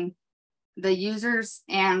between the users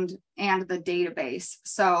and the database.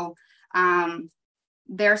 So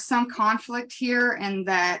there's some conflict here in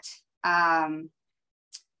that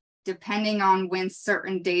depending on when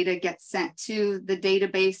certain data gets sent to the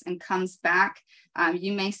database and comes back,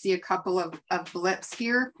 you may see a couple of blips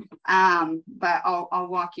here, but I'll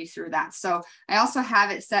walk you through that. So I also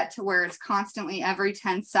have it set to where it's constantly every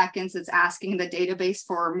 10 seconds, it's asking the database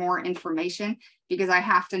for more information, because I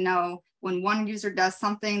have to know when one user does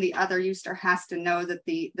something, the other user has to know that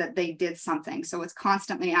they did something. So it's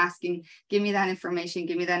constantly asking, give me that information,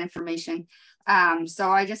 give me that information.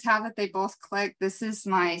 So I just have that they both click. This is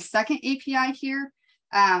my second API here,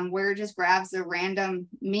 where it just grabs a random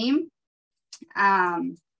meme.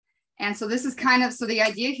 And so this is kind of, so the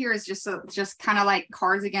idea here is just kind of like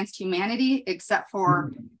Cards Against Humanity, except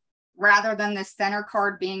for rather than the center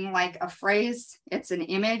card being like a phrase, it's an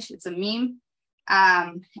image, it's a meme.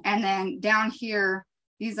 And then down here,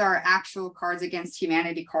 these are actual Cards Against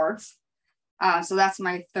Humanity cards. So that's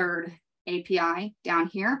my third API down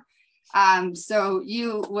here. So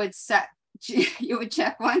you would check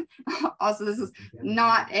one. Also, this is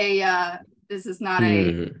not a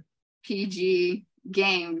PG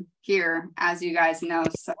game here, as you guys know.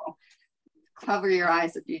 So cover your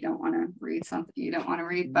eyes if you don't want to read something you don't want to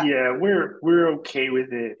read. But yeah, we're okay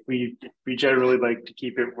with it. We generally like to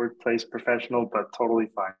keep it workplace professional, but totally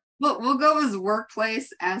fine. we'll go as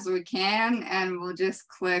workplace as we can, and we'll just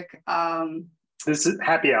click this is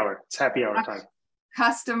happy hour. It's happy hour time.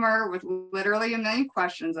 Customer with literally a million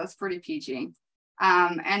questions. That's pretty PG.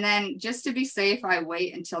 And then just to be safe, I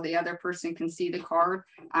wait until the other person can see the card,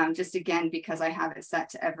 just again, because I have it set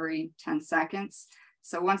to every 10 seconds.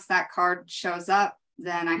 So once that card shows up,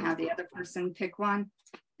 then I have the other person pick one.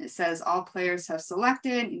 It says all players have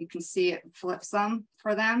selected, and you can see it flips them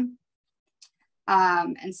for them.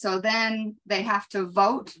 And so then they have to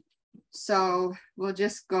vote. So we'll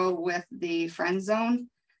just go with the friend zone.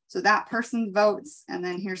 So that person votes, and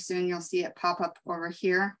then here soon you'll see it pop up over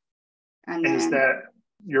here. And then, is that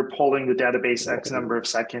you're polling the database X number of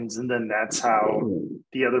seconds, and then that's how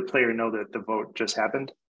the other player know that the vote just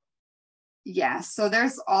happened? yeah, so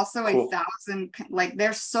there's also Cool. 1,000, like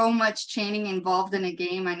there's so much chaining involved in a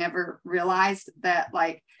game. I never realized that,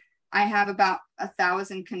 like I have about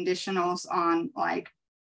 1,000 conditionals on like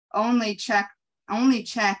only check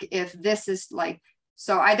if this is like,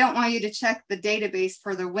 so I don't want you to check the database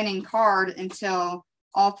for the winning card until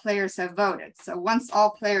all players have voted. So once all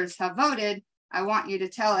players have voted, I want you to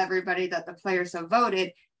tell everybody that the players have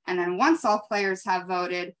voted. And then once all players have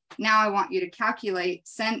voted, now I want you to calculate,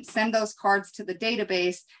 send those cards to the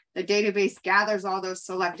database. The database gathers all those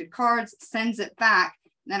selected cards, sends it back.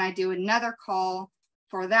 Then I do another call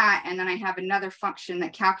for that. And then I have another function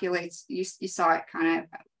that calculates, you saw it kind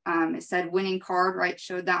of, it said winning card, right?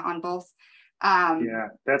 Showed that on both. Yeah,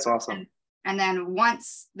 that's awesome. And then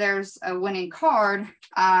once there's a winning card,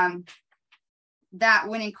 that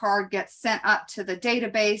winning card gets sent up to the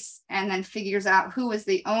database and then figures out who is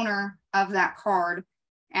the owner of that card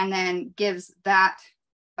and then gives that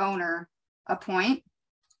owner a point.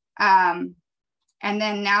 And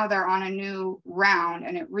then now they're on a new round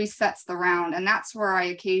and it resets the round. And that's where I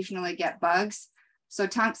occasionally get bugs. So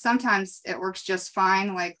sometimes it works just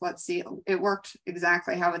fine. Like, let's see, it worked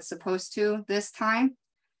exactly how it's supposed to this time.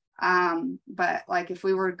 But like if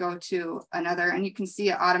we were to go to another, and you can see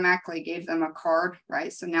it automatically gave them a card,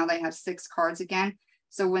 right? So now they have 6 cards again.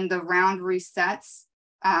 So when the round resets,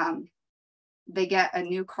 they get a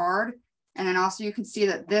new card. And then also you can see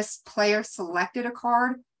that this player selected a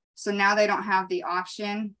card. So now they don't have the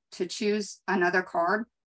option to choose another card.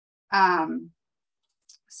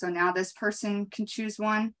 So now this person can choose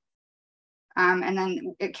one. And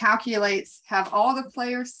then it calculates, have all the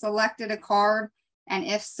players selected a card? And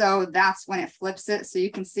if so, that's when it flips it. So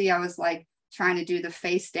you can see I was like trying to do the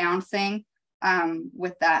face down thing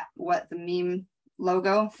with that, what the meme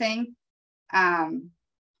logo thing. And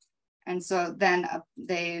so then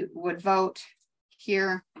they would vote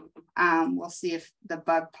here. We'll see if the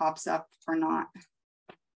bug pops up or not.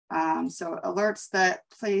 So alerts that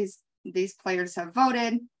these players have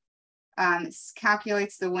voted. It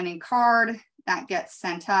calculates the winning card that gets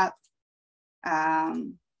sent up.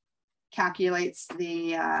 Calculates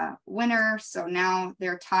the winner. So now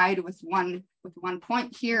they're tied with one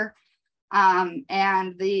point here.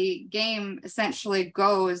 And the game essentially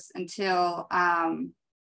goes until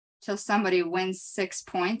somebody wins 6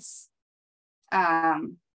 points.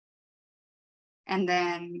 And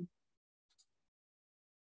then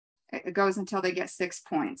it goes until they get 6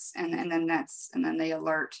 points. And then they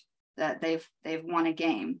alert that they've won a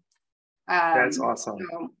game. That's awesome.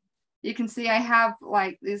 So you can see I have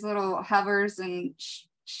like these little hovers and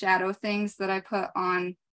shadow things that I put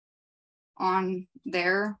on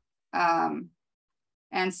there. And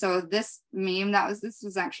so this meme this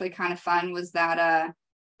was actually kind of fun, was that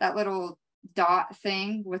that little dot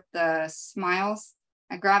thing with the smiles.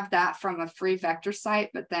 I grabbed that from a free vector site,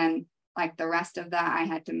 but then like the rest of that I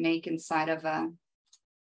had to make inside of a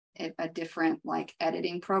different like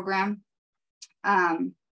editing program.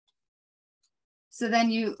 So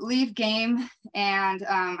then you leave game, and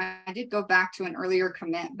I did go back to an earlier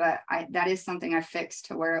commit, but that is something I fixed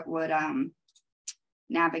to where it would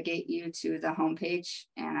navigate you to the homepage,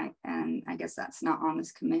 and I guess that's not on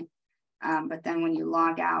this commit. But then when you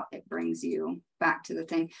log out, it brings you back to the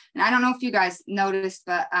thing. And I don't know if you guys noticed,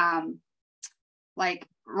 but like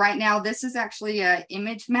right now, this is actually an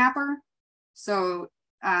image mapper. So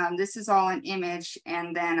this is all an image,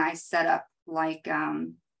 and then I set up like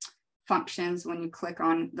functions when you click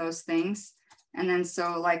on those things. And then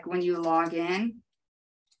so like when you log in,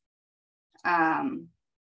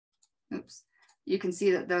 you can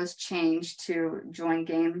see that those change to join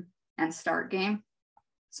game and start game.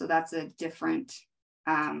 So that's a different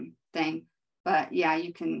thing. But yeah,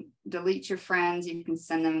 you can delete your friends, you can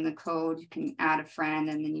send them the code, you can add a friend,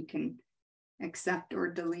 and then you can accept or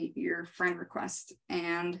delete your friend request.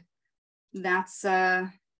 And that's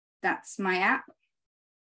my app.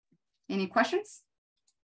 Any questions?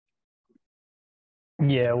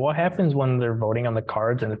 Yeah, what happens when they're voting on the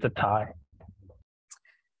cards and it's a tie?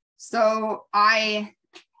 So I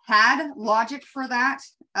had logic for that.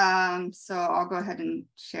 So I'll go ahead and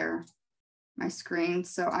share my screen.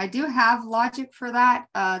 So I do have logic for that.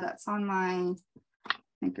 That's on my, I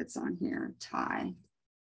think it's on here, tie.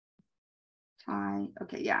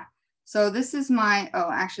 Okay, yeah. So this is my, oh,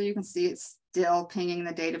 actually you can see it's still pinging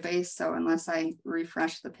the database. So unless I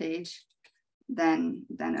refresh the page, then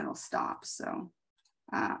it'll stop. So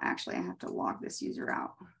actually I have to log this user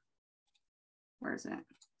out. Where is it?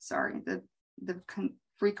 Sorry, the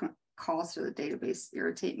frequent calls to the database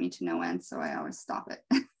irritate me to no end, so I always stop it.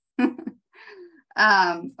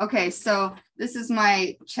 Okay, so this is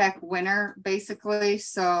my check winner basically.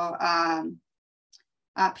 So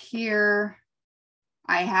up here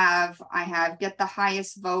I have get the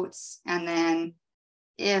highest votes, and then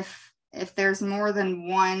if there's more than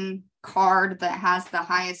one card that has the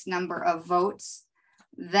highest number of votes,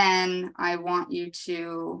 then I want you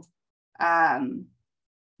to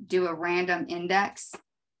do a random index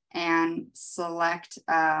and select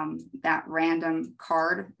that random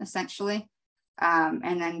card essentially.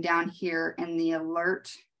 And then down here in the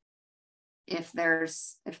alert, if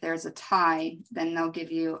there's a tie, then they'll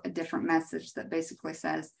give you a different message that basically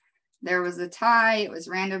says there was a tie, it was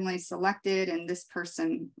randomly selected, and this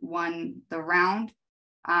person won the round.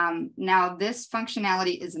 Now this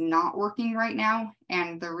functionality is not working right now,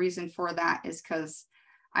 and the reason for that is because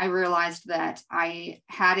I realized that I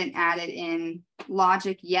hadn't added in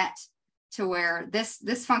logic yet to where this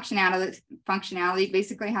functionality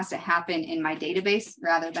basically has to happen in my database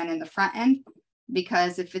rather than in the front end.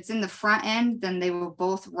 Because if it's in the front end, then they will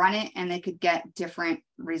both run it and they could get different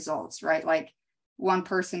results, right? Like one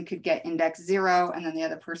person could get index 0 and then the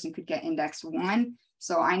other person could get index 1.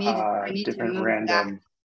 So I need to move random. That.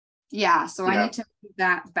 Yeah, so yeah. I need to move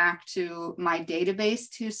that back to my database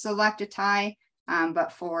to select a tie.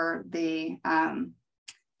 But for the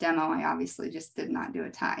demo, I obviously just did not do a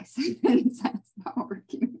tie, so it's not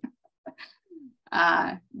working.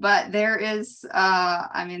 But there is,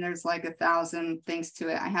 I mean, there's like 1,000 things to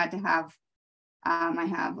it. I had to have, I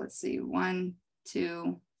have, let's see, 1,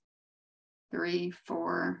 2, 3,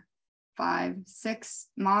 4, 5, 6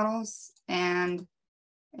 models and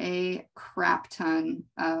a crap ton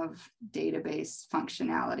of database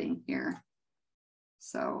functionality here.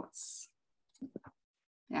 So it's,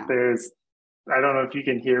 yeah. I don't know if you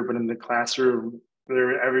can hear, but in the classroom,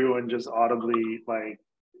 everyone just audibly like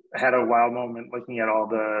had a wow moment looking at all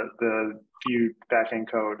the Vue backend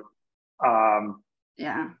code.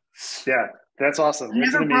 Yeah, that's awesome.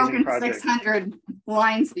 That's an amazing project. 600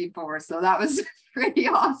 lines before, so that was pretty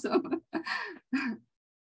awesome.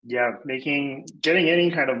 Yeah, getting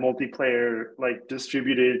any kind of multiplayer, like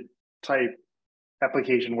distributed type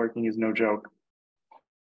application working is no joke.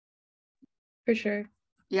 For sure.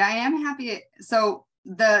 Yeah, I am happy. So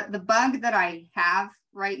the bug that I have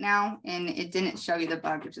right now, and it didn't show you the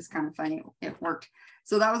bug, which is kind of funny, it worked.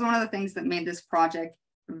 So that was one of the things that made this project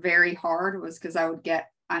very hard, was because I would get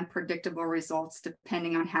unpredictable results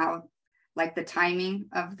depending on how, like the timing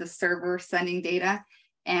of the server sending data.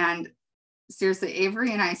 And seriously,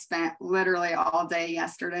 Avery and I spent literally all day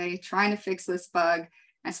yesterday trying to fix this bug.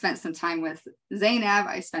 I spent some time with Zainab,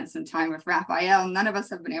 I spent some time with Raphael. None of us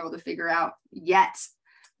have been able to figure out yet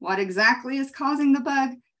what exactly is causing the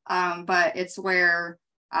bug. But it's where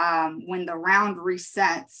when the round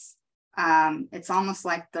resets, it's almost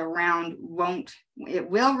like the round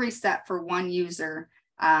will reset for one user,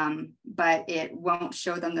 but it won't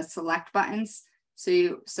show them the select buttons.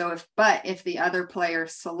 If the other player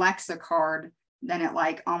selects a card, then it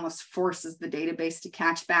like almost forces the database to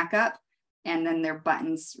catch back up, and then their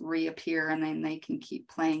buttons reappear and then they can keep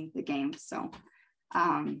playing the game. So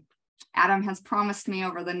Adam has promised me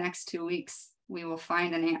over the next 2 weeks, we will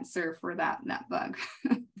find an answer for that bug.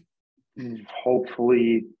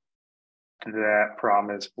 Hopefully that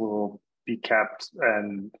promise will be kept,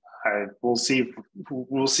 and we'll see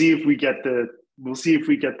if we get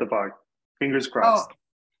the bug. Fingers crossed. Oh,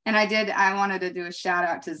 and I wanted to do a shout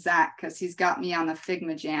out to Zach because he's got me on the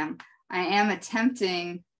Figma Jam. I am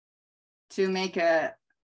attempting to make a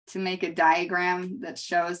diagram that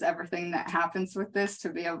shows everything that happens with this to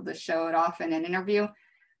be able to show it off in an interview.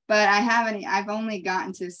 But I've only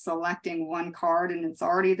gotten to selecting one card and it's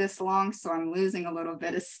already this long, so I'm losing a little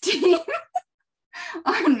bit of steam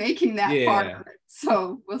on making that part of it.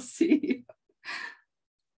 So we'll see.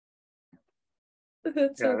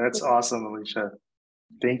 That's awesome, Alicia.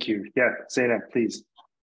 Thank you. Yeah, Zainab, please.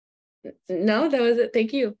 No, that was it.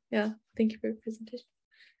 Thank you. Yeah, thank you for your presentation.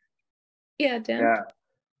 Yeah, Dan. Yeah.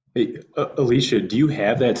 Hey, Alicia, do you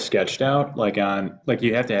have that sketched out? Like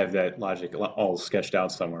you have to have that logic all sketched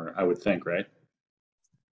out somewhere, I would think, right?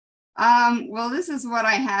 Well, this is what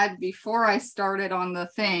I had before I started on the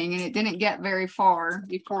thing, and it didn't get very far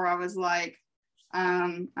before I was like,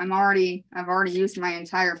 I've already used my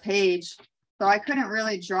entire page, so I couldn't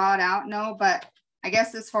really draw it out. No, but I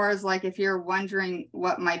guess as far as like, if you're wondering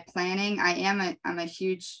what my planning, I'm a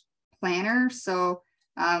huge planner. So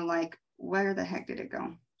like, where the heck did it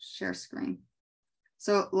go? Share screen.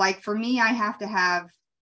 So like for me, I have to have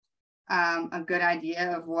a good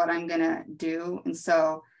idea of what I'm gonna do. And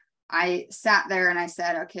so I sat there and I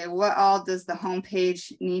said, okay, what all does the home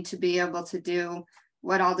page need to be able to do?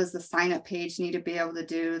 What all does the sign up page need to be able to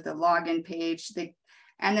do? The login page.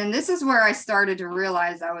 And then this is where I started to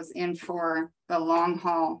realize I was in for the long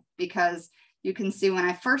haul, because you can see when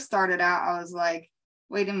I first started out, I was like,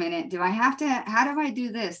 wait a minute, how do I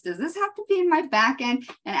do this? Does this have to be in my back end?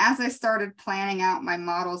 And as I started planning out my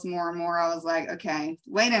models more and more, I was like, okay,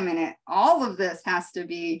 wait a minute, all of this has to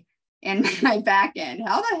be in my back end.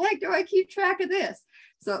 How the heck do I keep track of this?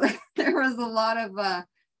 So there was a lot of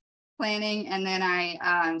planning. And then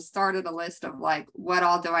I started a list of like, what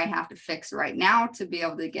all do I have to fix right now to be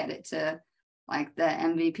able to get it to like the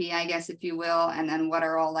MVP, I guess, if you will. And then what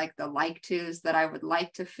are all like the like tos that I would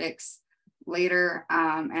like to fix later.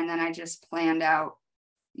 And then I just planned out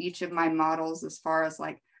each of my models as far as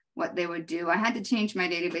like what they would do. I had to change my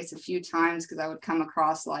database a few times because I would come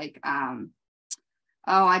across like,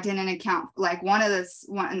 oh, I didn't account, like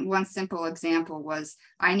one simple example was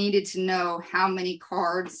I needed to know how many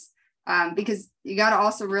cards, because you got to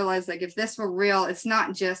also realize, like, if this were real, it's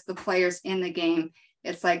not just the players in the game.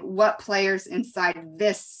 It's like what players inside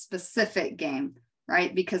this specific game,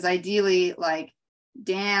 right? Because ideally, like,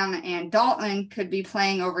 Dan and Dalton could be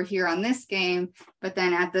playing over here on this game, but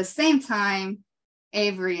then at the same time,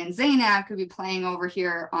 Avery and Zainab could be playing over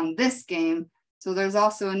here on this game. So there's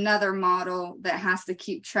also another model that has to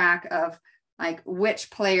keep track of like which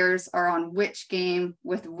players are on which game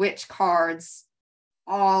with which cards,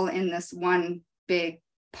 all in this one big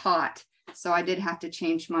pot. So I did have to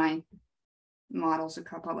change my models a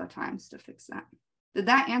couple of times to fix that. Did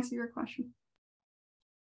that answer your question?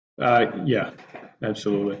 Yeah,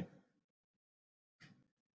 absolutely.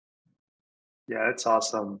 Yeah, it's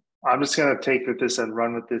awesome. I'm just going to take with this and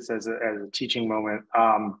run with this as a teaching moment.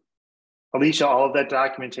 Alicia, all of that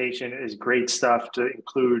documentation is great stuff to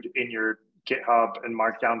include in your GitHub and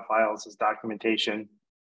Markdown files as documentation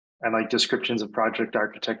and like descriptions of project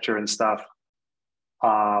architecture and stuff.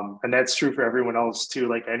 And that's true for everyone else too,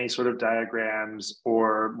 like any sort of diagrams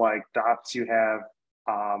or like docs you have.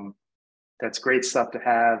 That's great stuff to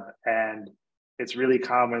have. And it's really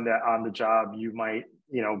common that on the job, you might,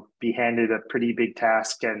 be handed a pretty big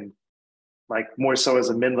task, and like more so as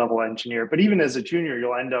a mid-level engineer, but even as a junior,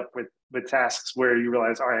 you'll end up with tasks where you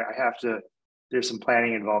realize, all right, there's some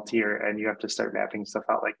planning involved here, and you have to start mapping stuff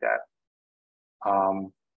out like that.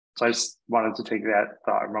 So I just wanted to take that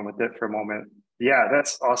thought and run with it for a moment. Yeah,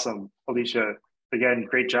 that's awesome, Alicia. Again,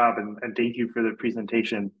 great job, and thank you for the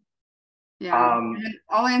presentation. Yeah, and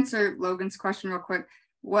I'll answer Logan's question real quick.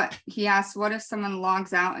 What he asked, what if someone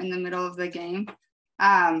logs out in the middle of the game?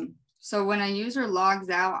 So when a user logs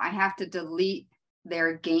out, I have to delete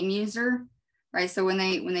their game user, right? So when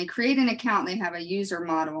they create an account, they have a user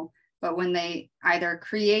model, but when they either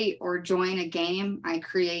create or join a game, I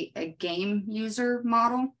create a game user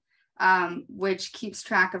model, which keeps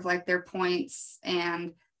track of like their points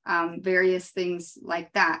and various things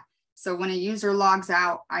like that. So when a user logs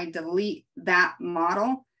out, I delete that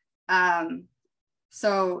model.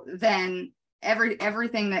 So then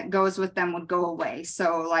everything that goes with them would go away.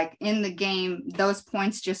 So like in the game, those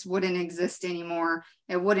points just wouldn't exist anymore.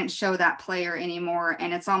 It wouldn't show that player anymore.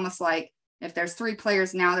 And it's almost like if there's 3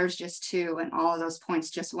 players, now there's just 2, and all of those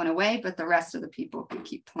points just went away, but the rest of the people could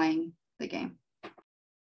keep playing the game.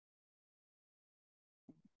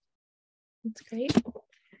 That's great.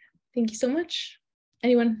 Thank you so much.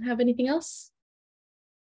 Anyone have anything else?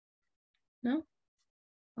 No?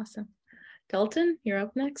 Awesome. Dalton, you're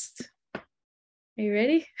up next. Are you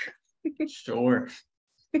ready? Sure.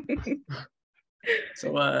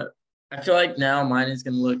 So I feel like now mine is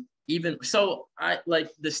gonna look even. So I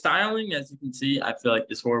like the styling, as you can see, I feel like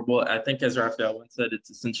is horrible. I think as Raphael once said, it's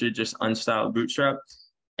essentially just unstyled bootstrap.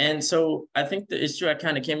 And so I think the issue I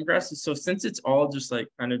kind of came across is, so since it's all just like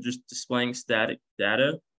kind of just displaying static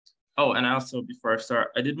data. Oh, and I also, before I start,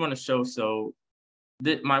 I did want to show, so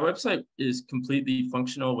my website is completely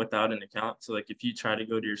functional without an account. So like if you try to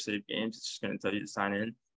go to your saved games, it's just going to tell you to sign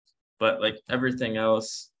in. But like everything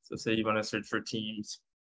else, so say you want to search for teams,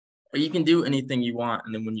 or you can do anything you want.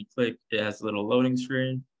 And then when you click, it has a little loading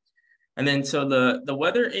screen. And then so the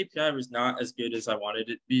weather API was not as good as I wanted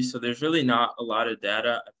it to be. So there's really not a lot of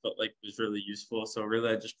data I felt like was really useful. So really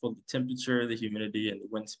I just pulled the temperature, the humidity, and the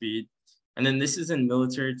wind speed. And then this is in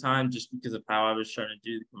military time just because of how I was trying to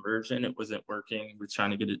do the conversion. It wasn't working. We're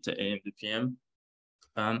trying to get it to AM to PM.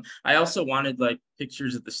 I also wanted like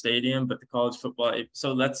pictures of the stadium, but the college football,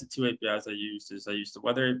 so that's the two APIs I used. Is I used the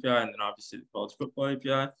weather API and then obviously the college football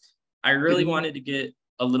API. I really wanted to get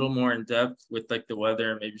a little more in depth with like the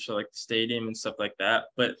weather and maybe show like the stadium and stuff like that,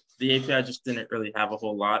 but the API just didn't really have a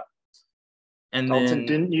whole lot. And Dalton, then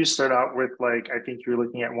didn't you start out with like, I think you were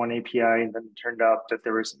looking at one API and then it turned out that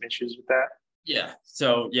there were some issues with that? Yeah.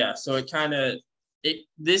 So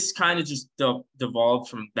this kind of just devolved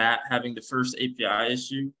from that, having the first API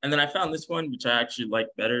issue. And then I found this one, which I actually like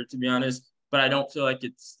better, to be honest, but I don't feel like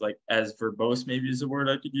it's like as verbose, maybe is a word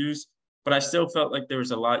I could use, but I still felt like there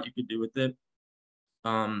was a lot you could do with it.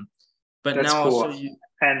 But That's now cool. I'll show you.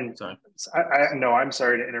 And sorry. No, I'm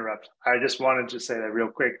sorry to interrupt. I just wanted to say that real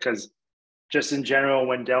quick, because just in general,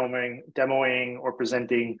 when demoing or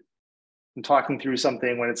presenting and talking through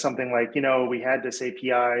something, when it's something like, we had this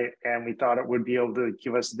API and we thought it would be able to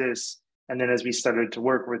give us this. And then as we started to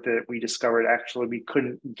work with it, we discovered actually we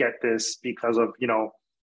couldn't get this because of,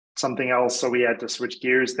 something else. So we had to switch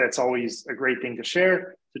gears. That's always a great thing to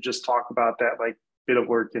share, to just talk about that like bit of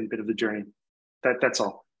work and bit of the journey. That's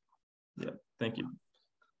all. Yeah, thank you.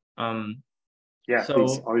 Yeah, so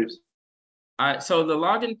please, always. So the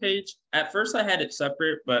login page, at first I had it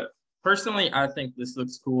separate, but personally, I think this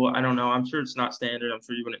looks cool. I don't know. I'm sure it's not standard. I'm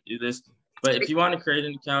sure you wouldn't do this. But if you want to create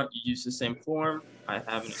an account, you use the same form. I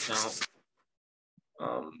have an account.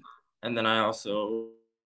 And then I also,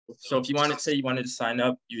 so if you wanted to say you wanted to sign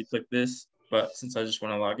up, you would click this. But since I just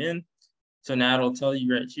want to log in, so now it'll tell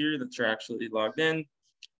you right here that you're actually logged in.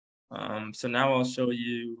 So now I'll show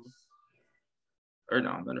you, or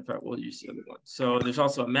no, matter of fact, we'll use the other one. So there's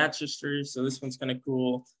also a match history. So this one's kind of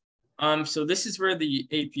cool. So this is where the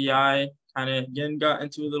API kind of again got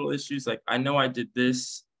into a little issues. Like I know I did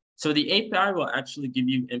this. So the API will actually give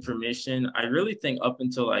you information. I really think up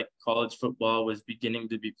until like college football was beginning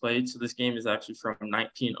to be played. So this game is actually from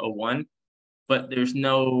 1901, but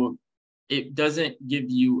it doesn't give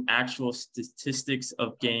you actual statistics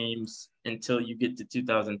of games until you get to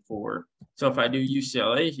 2004. So if I do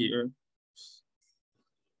UCLA here,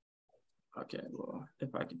 okay, well,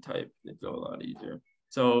 if I could type, it'd go a lot easier.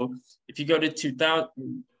 So if you go to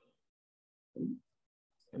 2000,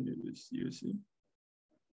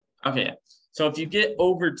 okay, so if you get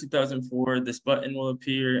over 2004, this button will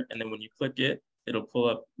appear, and then when you click it, it'll pull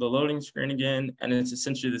up the loading screen again, and it's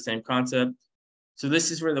essentially the same concept. So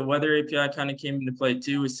this is where the weather API kind of came into play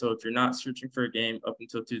too. So if you're not searching for a game up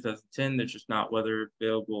until 2010, there's just not weather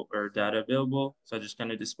available or data available. So I just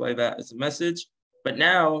kind of display that as a message. But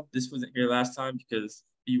now this wasn't here last time because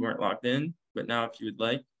you weren't logged in. But now if you would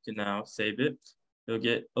like, you can now save it. You'll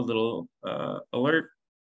get a little alert.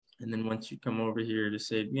 And then once you come over here to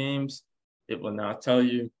save games, it will now tell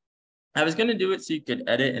you. I was going to do it so you could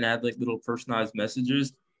edit and add like little personalized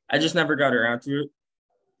messages. I just never got around to it.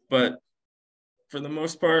 But for the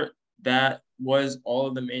most part, that was all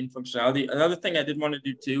of the main functionality. Another thing I did want to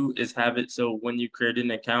do too is have it so when you create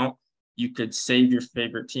an account, you could save your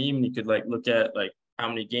favorite team and you could like look at like how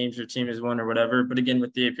many games your team has won or whatever. But again,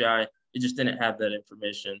 with the API, it just didn't have that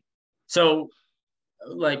information. So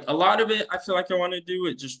like a lot of it, I feel like I want to do,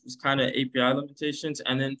 it just was kind of API limitations.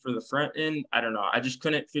 And then for the front end, I don't know. I just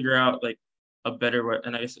couldn't figure out like a better way.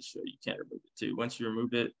 And I guess you can't remove it too. Once you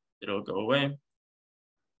remove it, it'll go away.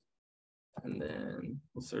 And then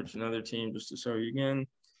we'll search another team just to show you again.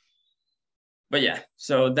 But yeah,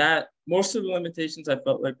 so that most of the limitations I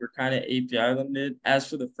felt like were kind of API limited. As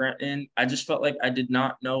for the front end, I just felt like I did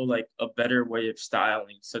not know like a better way of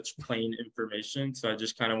styling such plain information. So I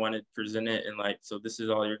just kind of wanted to present it in like, so this is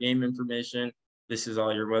all your game information. This is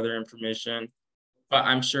all your weather information. But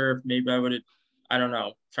I'm sure if maybe I would have, I don't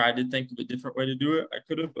know, tried to think of a different way to do it, I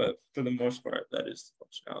could have, but for the most part, that is the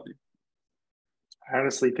functionality. I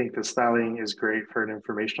honestly think the styling is great for an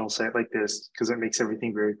informational site like this because it makes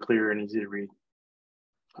everything very clear and easy to read.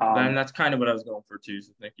 And that's kind of what I was going for too,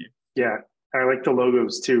 so thank you. Yeah, I like the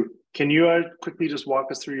logos too. Can you quickly just walk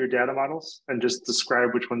us through your data models and just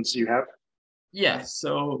describe which ones you have? Yeah,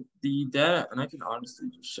 so the data, and I can honestly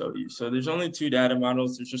just show you. So there's only two data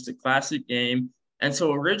models. There's just a classic game. And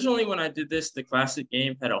so originally when I did this, the classic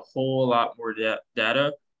game had a whole lot more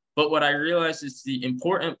data. But what I realized is the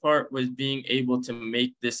important part was being able to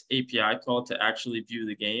make this API call to actually view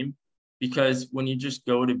the game. Because when you just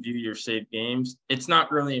go to view your saved games, it's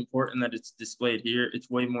not really important that it's displayed here.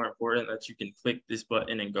 It's way more important that you can click this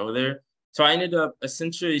button and go there. So I ended up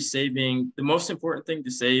essentially saving, the most important thing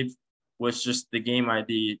to save was just the game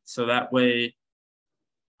ID. So that way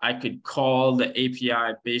I could call the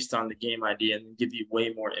API based on the game ID and give you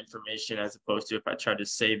way more information, as opposed to if I tried to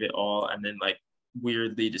save it all and then like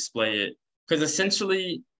weirdly display it. Because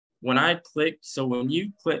essentially when I click, so when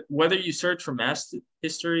you click, whether you search for match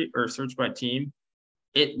history or search by team,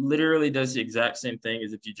 it literally does the exact same thing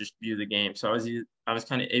as if you just view the game. So I was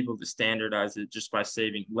kind of able to standardize it just by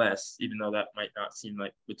saving less, even though that might not seem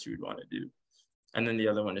like what you would want to do. And then the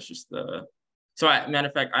other one is just the, so matter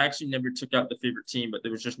of fact, I actually never took out the favorite team, but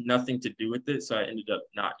there was just nothing to do with it. So I ended up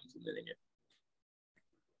not implementing it.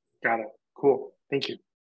 Got it. Cool. Thank you.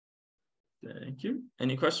 Thank you.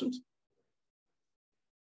 Any questions?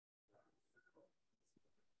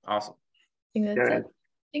 Awesome. I think that's it.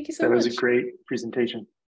 Thank you so much. That was a great presentation.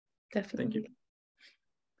 Definitely.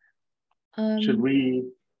 Thank you. Should we?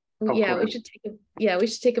 Oh, yeah, we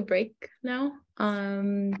should take a break now.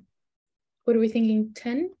 What are we thinking?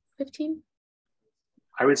 10, 15?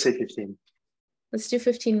 I would say 15. Let's do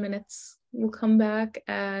 15 minutes. We'll come back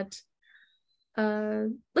at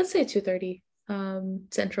let's say 2:30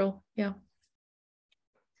 Central. Yeah.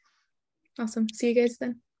 Awesome. See you guys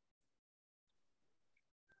then.